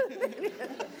Chance in a Million?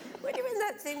 When you in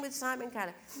that thing with Simon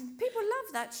Callow? People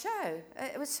loved that show.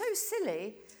 It was so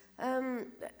silly.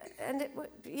 And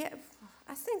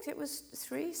I think it was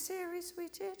 3 series we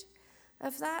did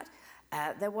of that.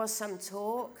 There was some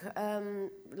talk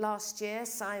last year.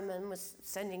 Simon was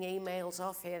sending emails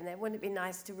off here and there. Wouldn't it be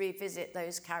nice to revisit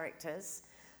those characters?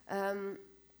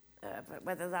 But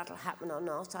whether that'll happen or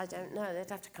not, I don't know. They'd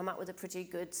have to come up with a pretty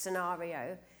good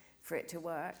scenario for it to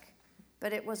work.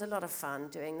 But it was a lot of fun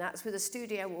doing that. It's with a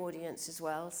studio audience as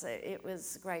well, so it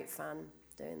was great fun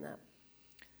doing that.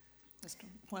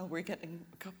 While we're getting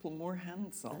a couple more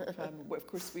hands up, of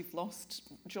course we've lost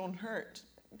John Hurt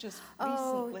just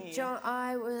recently. Oh, John,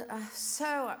 I was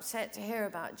so upset to hear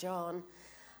about John.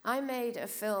 I made a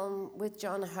film with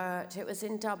John Hurt. It was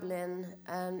in Dublin,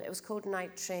 and it was called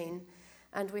Night Train,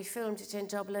 and we filmed it in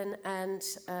Dublin and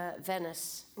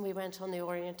Venice. We went on the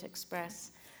Orient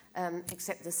Express,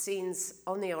 except the scenes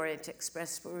on the Orient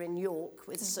Express were in York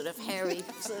with sort of hairy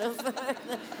sort of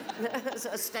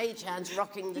stagehands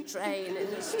rocking the train in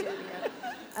the studio.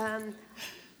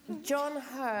 John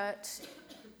Hurt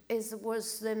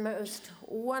was the most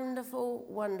wonderful,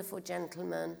 wonderful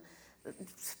gentleman,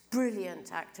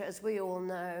 brilliant actor, as we all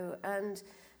know, and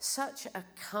such a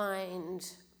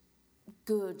kind,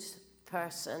 good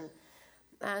person.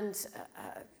 And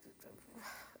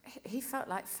he felt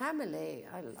like family.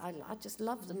 I just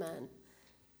love the man.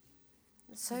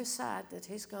 It's so sad that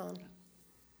he's gone.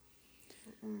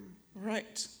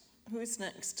 Right. Who's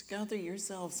next? Gather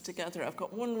yourselves together. I've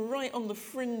got one right on the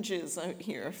fringes out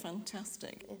here.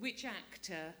 Fantastic. Which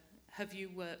actor have you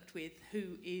worked with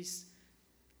who is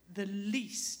the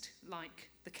least like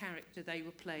the character they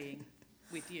were playing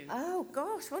with you? Oh,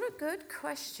 gosh, what a good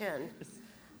question.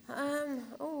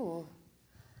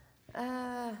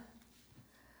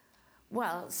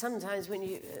 Well, sometimes when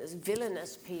you,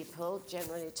 villainous people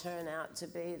generally turn out to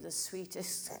be the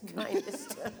sweetest,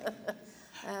 kindest.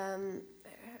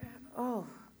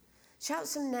 Shout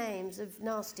some names of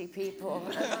nasty people.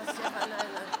 And I'll see if I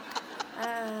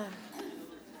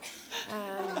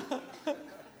know them.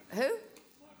 Who?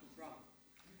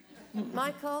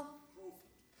 Michael?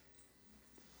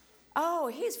 Oh,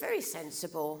 he's very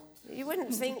sensible. You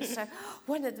wouldn't think so.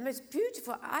 One of the most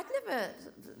beautiful. I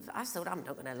thought I'm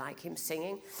not going to like him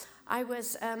singing. There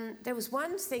was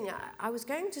one thing. I was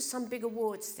going to some big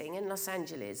awards thing in Los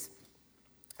Angeles,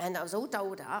 and I was all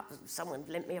dolled up. Someone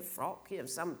lent me a frock,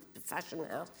 some fashion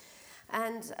house,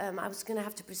 and I was going to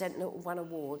have to present one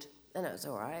award, and it was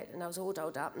all right. And I was all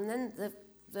dolled up, and then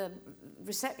the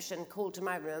reception called to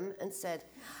my room and said.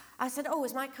 I said, oh,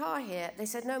 is my car here? They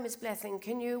said, no, Miss Blethyn,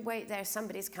 can you wait there?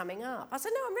 Somebody's coming up. I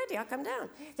said, no, I'm ready. I'll come down.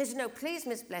 They said, no, please,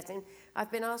 Miss Blethyn,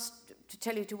 I've been asked to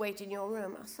tell you to wait in your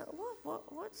room. I said,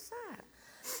 what's that?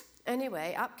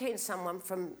 Anyway, up came someone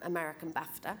from American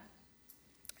BAFTA,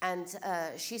 and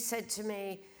she said to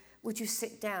me, would you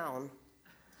sit down?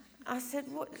 I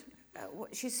said, what?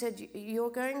 she said, you're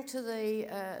going to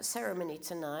the ceremony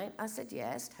tonight? I said,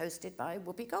 yes, hosted by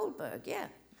Whoopi Goldberg, yeah.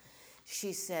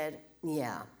 She said,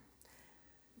 yeah.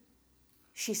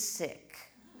 She's sick.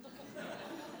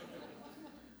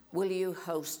 Will you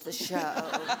host the show?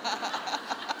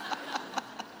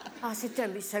 I said,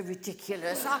 don't be so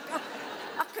ridiculous. I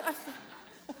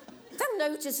don't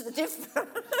notice the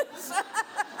difference.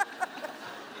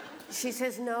 She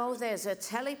says, no, there's a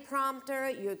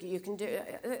teleprompter, you can do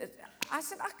it. I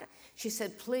said, she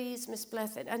said, please, Miss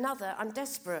Blethyn, I'm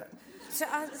desperate. So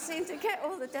I seem to get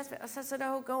all the desperate. So I said,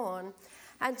 oh, go on.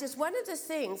 And just one of the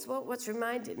things, what's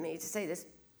reminded me to say this,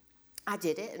 I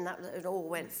did it, and it all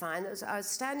went fine. I was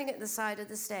standing at the side of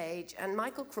the stage, and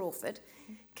Michael Crawford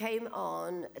came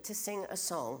on to sing a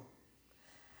song.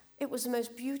 It was the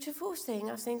most beautiful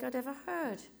thing I think I'd ever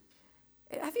heard.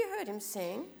 Have you heard him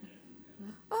sing?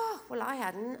 Oh, well, I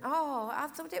hadn't. Oh, I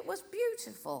thought it was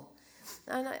beautiful.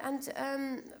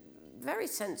 And very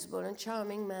sensible and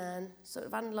charming man, sort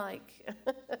of unlike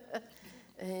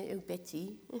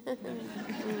Betty.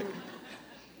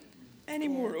 Any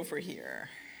more over here?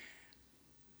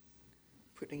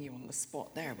 Putting you on the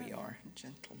spot. There we are.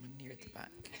 Gentleman near the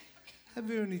back. Have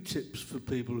you any tips for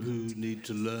people who need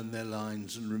to learn their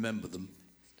lines and remember them?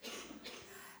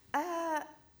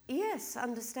 Yes,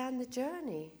 understand the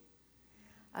journey.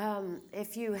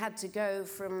 If you had to go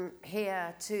from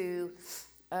here to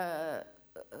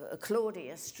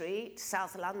Claudia Street,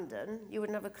 South London, you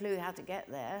wouldn't have a clue how to get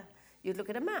there. You'd look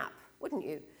at a map, wouldn't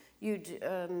you? You'd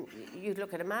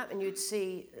look at a map and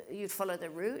you'd follow the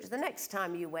route. The next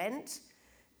time you went,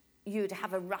 you'd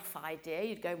have a rough idea.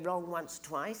 You'd go wrong once,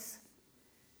 twice,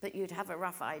 but you'd have a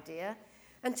rough idea.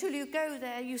 Until you go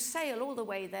there, you sail all the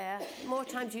way there. The more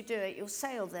times you do it, you'll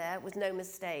sail there with no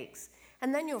mistakes.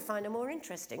 And then you'll find a more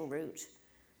interesting route.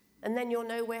 And then you'll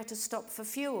know where to stop for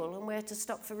fuel and where to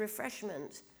stop for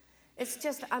refreshment. It's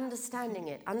just understanding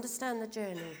it. Understand the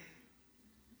journey.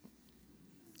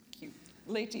 Thank you.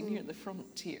 Lady near the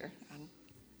front here. And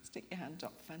stick your hand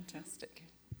up. Fantastic.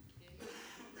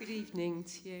 Good evening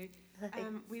to you.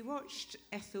 We watched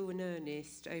Ethel and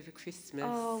Ernest over Christmas.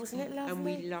 Oh, wasn't it lovely? And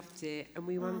we loved it. And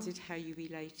we wondered how you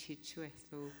related to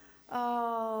Ethel.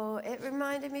 Oh, it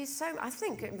reminded me I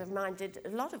think it reminded a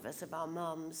lot of us of our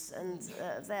mums and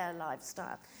their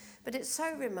lifestyle. But it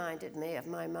so reminded me of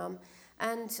my mum.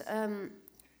 And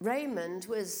Raymond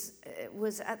was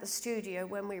at the studio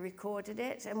when we recorded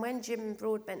it. And when Jim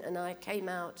Broadbent and I came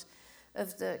out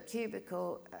of the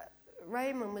cubicle,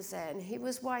 Raymond was there and he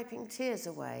was wiping tears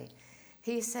away.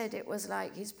 He said it was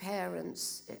like his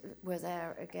parents were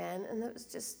there again. And it was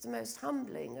just the most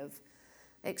humbling of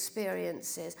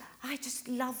experiences. I just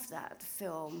loved that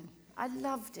film. I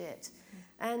loved it.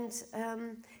 And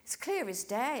it's clear as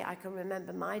day. I can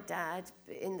remember my dad,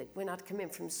 when I'd come in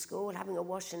from school, having a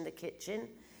wash in the kitchen.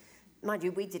 Mind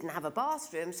you, we didn't have a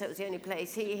bathroom, so it was the only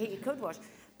place he could wash.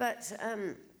 But,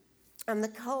 and the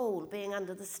coal being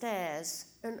under the stairs.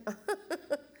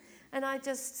 And I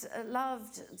just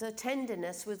loved the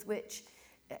tenderness with which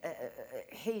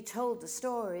he told the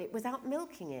story without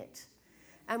milking it.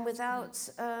 And without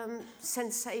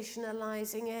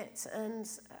sensationalising it, and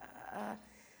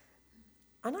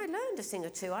I learned a thing or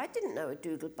two. I didn't know a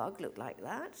doodlebug looked like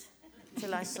that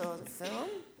till I saw the film.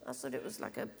 I thought it was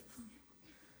like I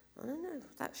don't know,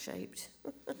 that shaped.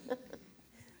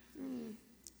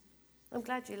 I'm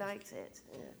glad you liked it.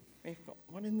 Yeah. We've got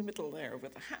one in the middle there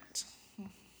with a hat.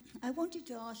 I wanted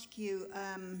to ask you.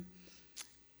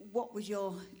 What was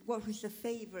the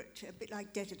favourite, a bit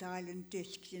like Desert Island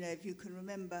Discs, if you can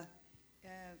remember,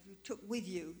 you took with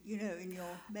you, in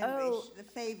your memories, the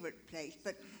favourite place,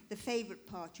 but the favourite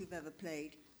part you've ever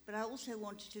played. But I also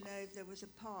wanted to know if there was a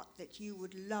part that you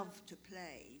would love to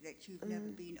play, that you've never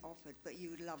been offered, but you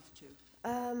would love to.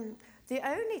 The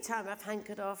only time I've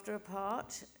hankered after a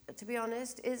part, to be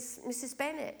honest, is Mrs.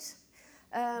 Bennet.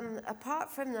 Apart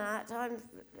from that, I'm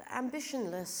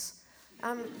ambitionless.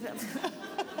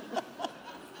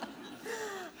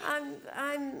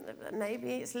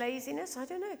 Maybe it's laziness, I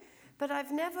don't know. But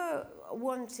I've never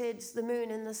wanted the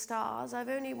moon and the stars. I've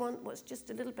only want what's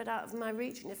just a little bit out of my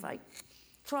reach, and if I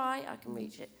try, I can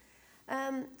reach it.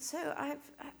 So I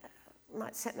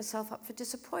might set myself up for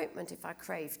disappointment if I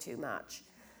crave too much.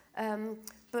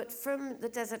 But from the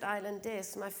Desert Island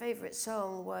Disc, my favourite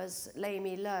song was Lay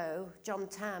Me Low, John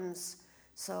Tam's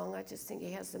song. I just think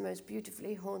he has the most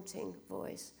beautifully haunting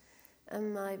voice.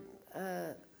 And my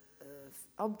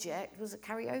object was a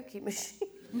karaoke machine.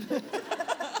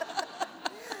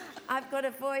 I've got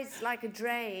a voice like a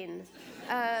drain.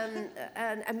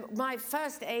 And my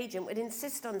first agent would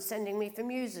insist on sending me for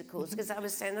musicals because I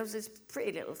was saying there was this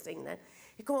pretty little thing then.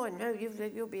 Go on, no,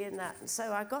 you'll be in that. And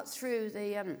so I got through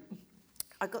into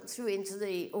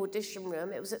the audition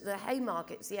room. It was at the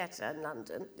Haymarket Theatre in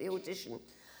London, the audition.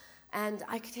 And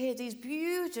I could hear these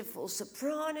beautiful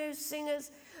soprano singers,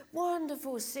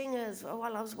 wonderful singers,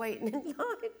 while I was waiting in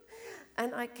line.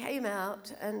 And I came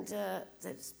out, and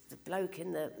there's the bloke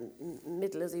in the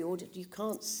middle of the audience. You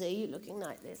can't see, looking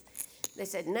like this. They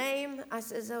said, name. I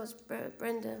said, oh, it's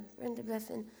Brenda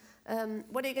Blethyn.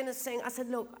 What are you going to sing? I said,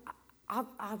 look, I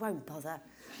won't bother.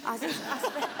 I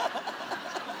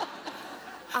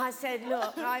said,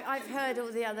 look, I've heard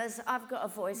all the others. I've got a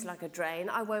voice like a drain.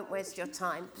 I won't waste your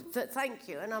time. But thank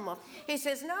you. And I'm off. He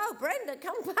says, no, Brenda,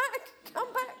 come back.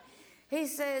 He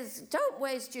says, don't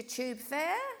waste your tube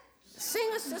fare.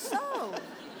 Sing us a song.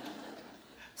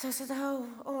 So I said, oh,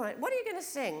 all right. What are you going to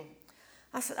sing?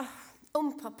 I said,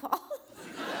 Papa.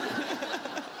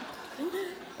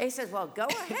 He says, well, go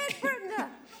ahead, Brenda.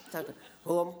 So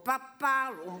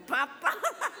Papa.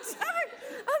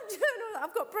 I'm doing all that.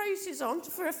 I've got braces on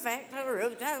for effect. There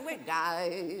it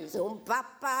goes.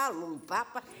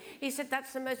 Papa. He said,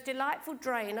 that's the most delightful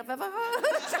drain I've ever heard.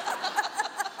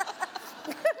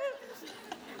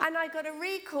 And I got a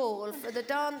recall for the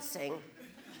dancing.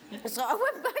 So I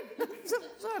went back.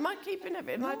 Sorry, am I keeping a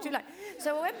bit? Am I too late?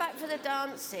 So I went back for the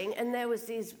dancing, and there was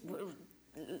these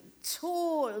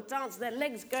tall dancers, their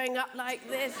legs going up like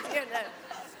this,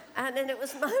 And then it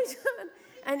was my turn.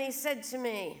 And he said to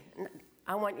me,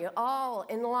 I want you all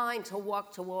in line to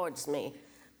walk towards me.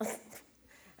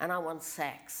 And I want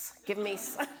sex. Give me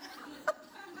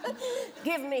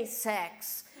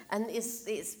sex. And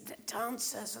these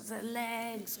dancers with their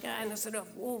legs going, sort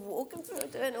of walking through,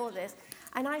 doing all this.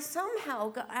 And I somehow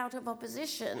got out of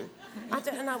opposition.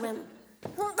 And I went...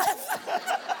 And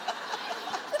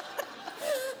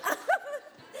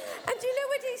do you know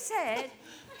what he said?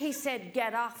 He said,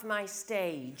 get off my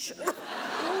stage.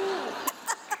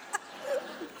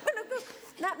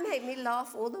 That made me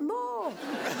laugh all the more.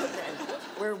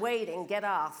 We're waiting, get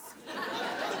off.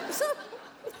 So...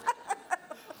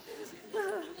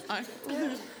 I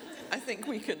think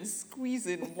we can squeeze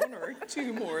in one or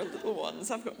two more little ones.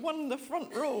 I've got one in the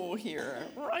front row here,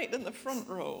 right in the front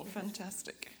row.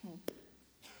 Fantastic.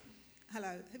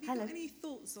 Hello. Have you got any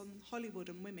thoughts on Hollywood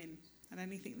and women and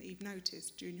anything that you've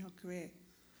noticed during your career?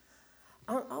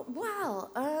 I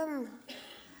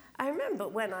remember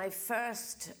when I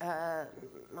first,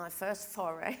 my first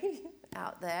foray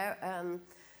out there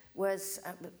was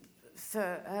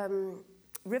for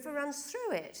River Runs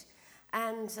Through It.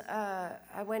 And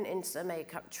I went into the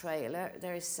makeup trailer.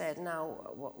 They said, now,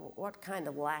 what kind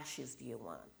of lashes do you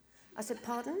want? I said,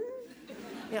 pardon?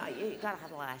 You got to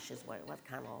have lashes. What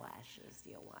kind of lashes do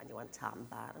you want? You want top and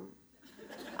bottom?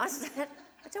 I said,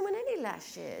 I don't want any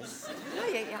lashes. No,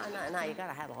 you got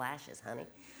to have lashes, honey.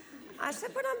 I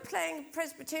said, but I'm playing a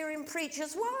Presbyterian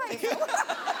preacher's wife.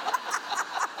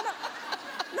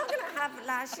 Not going to have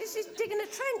lashes. She's digging a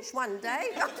trench one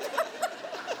day.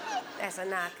 I said,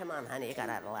 nah, come on, honey, you got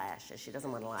to have lashes. She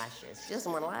doesn't want lashes. She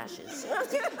doesn't want lashes. I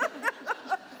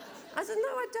said,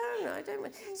 no, I don't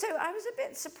want. So I was a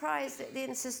bit surprised at the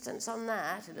insistence on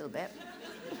that, a little bit.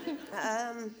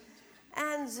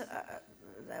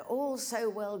 They're all so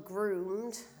well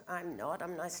groomed. I'm not.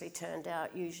 I'm nicely turned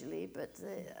out usually, but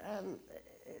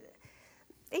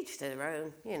each to their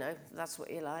own. That's what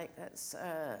you like. That's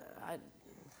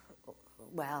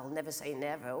never say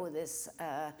never. All this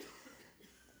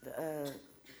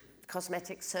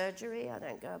cosmetic surgery, I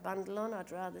don't go a bundle on. I'd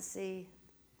rather see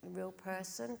a real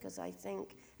person because I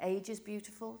think age is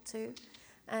beautiful too,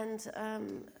 and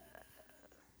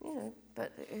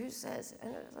But who says?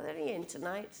 Are they only in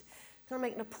tonight? Can I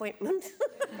make an appointment?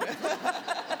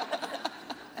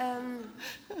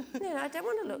 I don't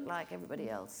want to look like everybody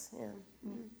else. Yeah.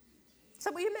 Mm. Is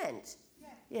that what you meant?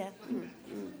 Yeah.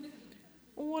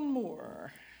 One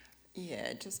more.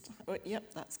 Yeah,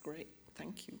 yep, that's great.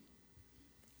 Thank you.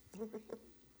 What does the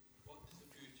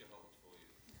future hold for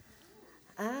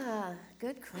you?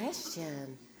 Good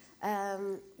question.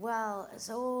 Well, it's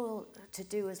all to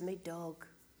do with me dog,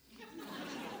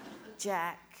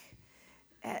 Jack.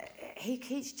 He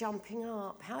keeps jumping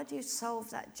up. How do you solve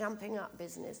that jumping up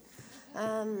business?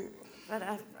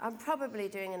 But I'm probably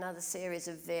doing another series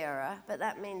of Vera, but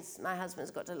that means my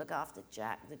husband's got to look after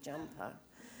Jack, the jumper.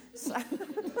 So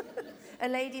a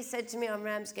lady said to me on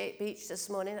Ramsgate Beach this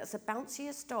morning, that's the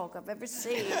bounciest dog I've ever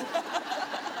seen.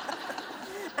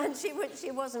 And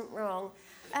she wasn't wrong.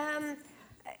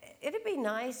 It'd be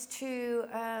nice to,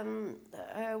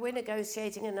 we're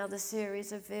negotiating another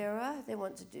series of Vera. They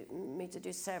want me to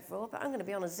do several, but I'm going to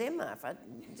be on a Zimmer if I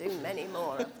do many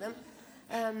more of them.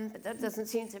 But that doesn't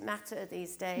seem to matter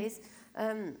these days.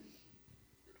 I'd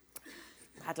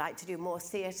like to do more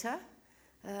theatre.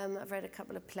 I've read a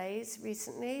couple of plays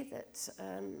recently that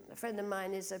a friend of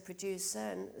mine is a producer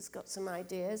and has got some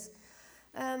ideas.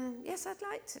 Yes, I'd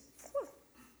like to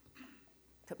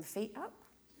put my feet up.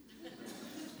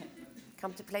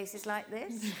 Come to places like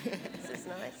this. This is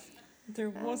nice.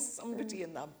 There was somebody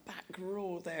in that back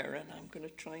row there, and I'm going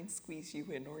to try and squeeze you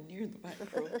in, or near the back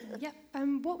row. Yep.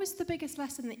 What was the biggest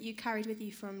lesson that you carried with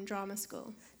you from drama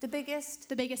school? The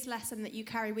biggest lesson that you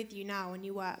carry with you now when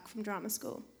you work from drama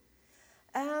school?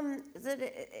 I don't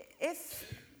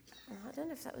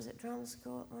know if that was at drama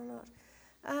school or not.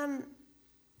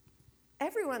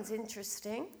 Everyone's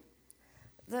interesting.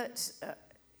 That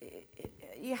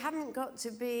you haven't got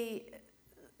to be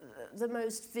the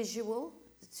most visual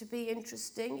to be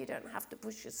interesting. You don't have to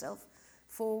push yourself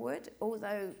forward,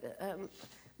 although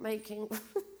making...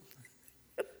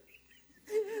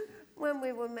 when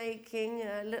we were making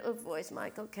Little Voice,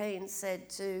 Michael Caine said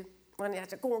to... When he had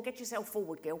to go on, get yourself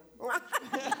forward, Gil.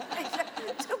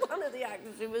 To one of the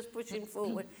actors who was pushing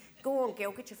forward. Go on,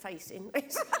 Gil, get your face in.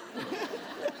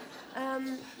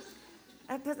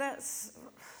 But that's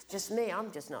just me.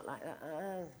 I'm just not like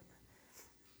that.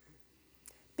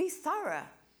 Be thorough.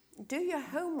 Do your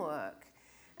homework.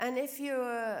 And if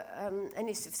you're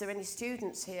if there are any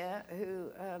students here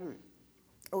who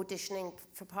auditioning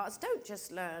for parts, don't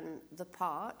just learn the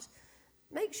part.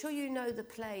 Make sure you know the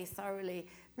play thoroughly.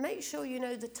 Make sure you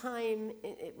know the time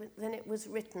when it was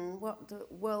written, what the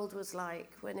world was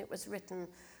like when it was written,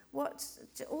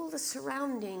 all the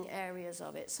surrounding areas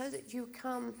of it, so that you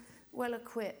come well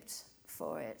equipped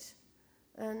for it.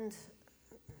 And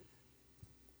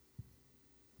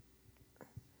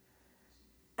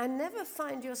never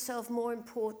find yourself more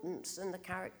important than the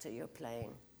character you're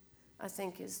playing, I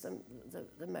think is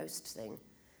the most thing.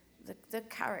 The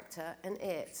character and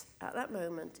it, at that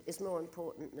moment, is more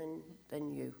important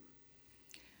than you.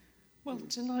 Well,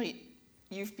 tonight,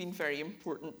 you've been very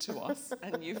important to us,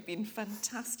 and you've been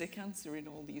fantastic answering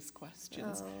all these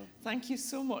questions. Oh. Thank you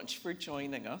so much for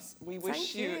joining us. We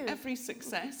wish you every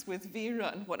success with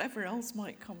Vera and whatever else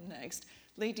might come next.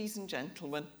 Ladies and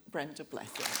gentlemen, Brenda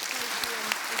Blethyn.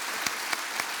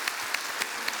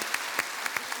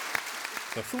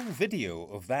 The full video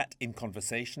of that In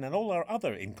Conversation and all our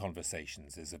other In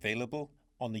Conversations is available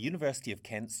on the University of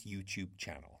Kent's YouTube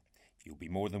channel. You'll be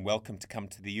more than welcome to come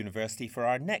to the university for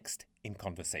our next In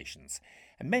Conversations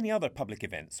and many other public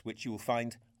events which you will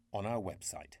find on our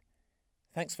website.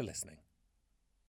 Thanks for listening.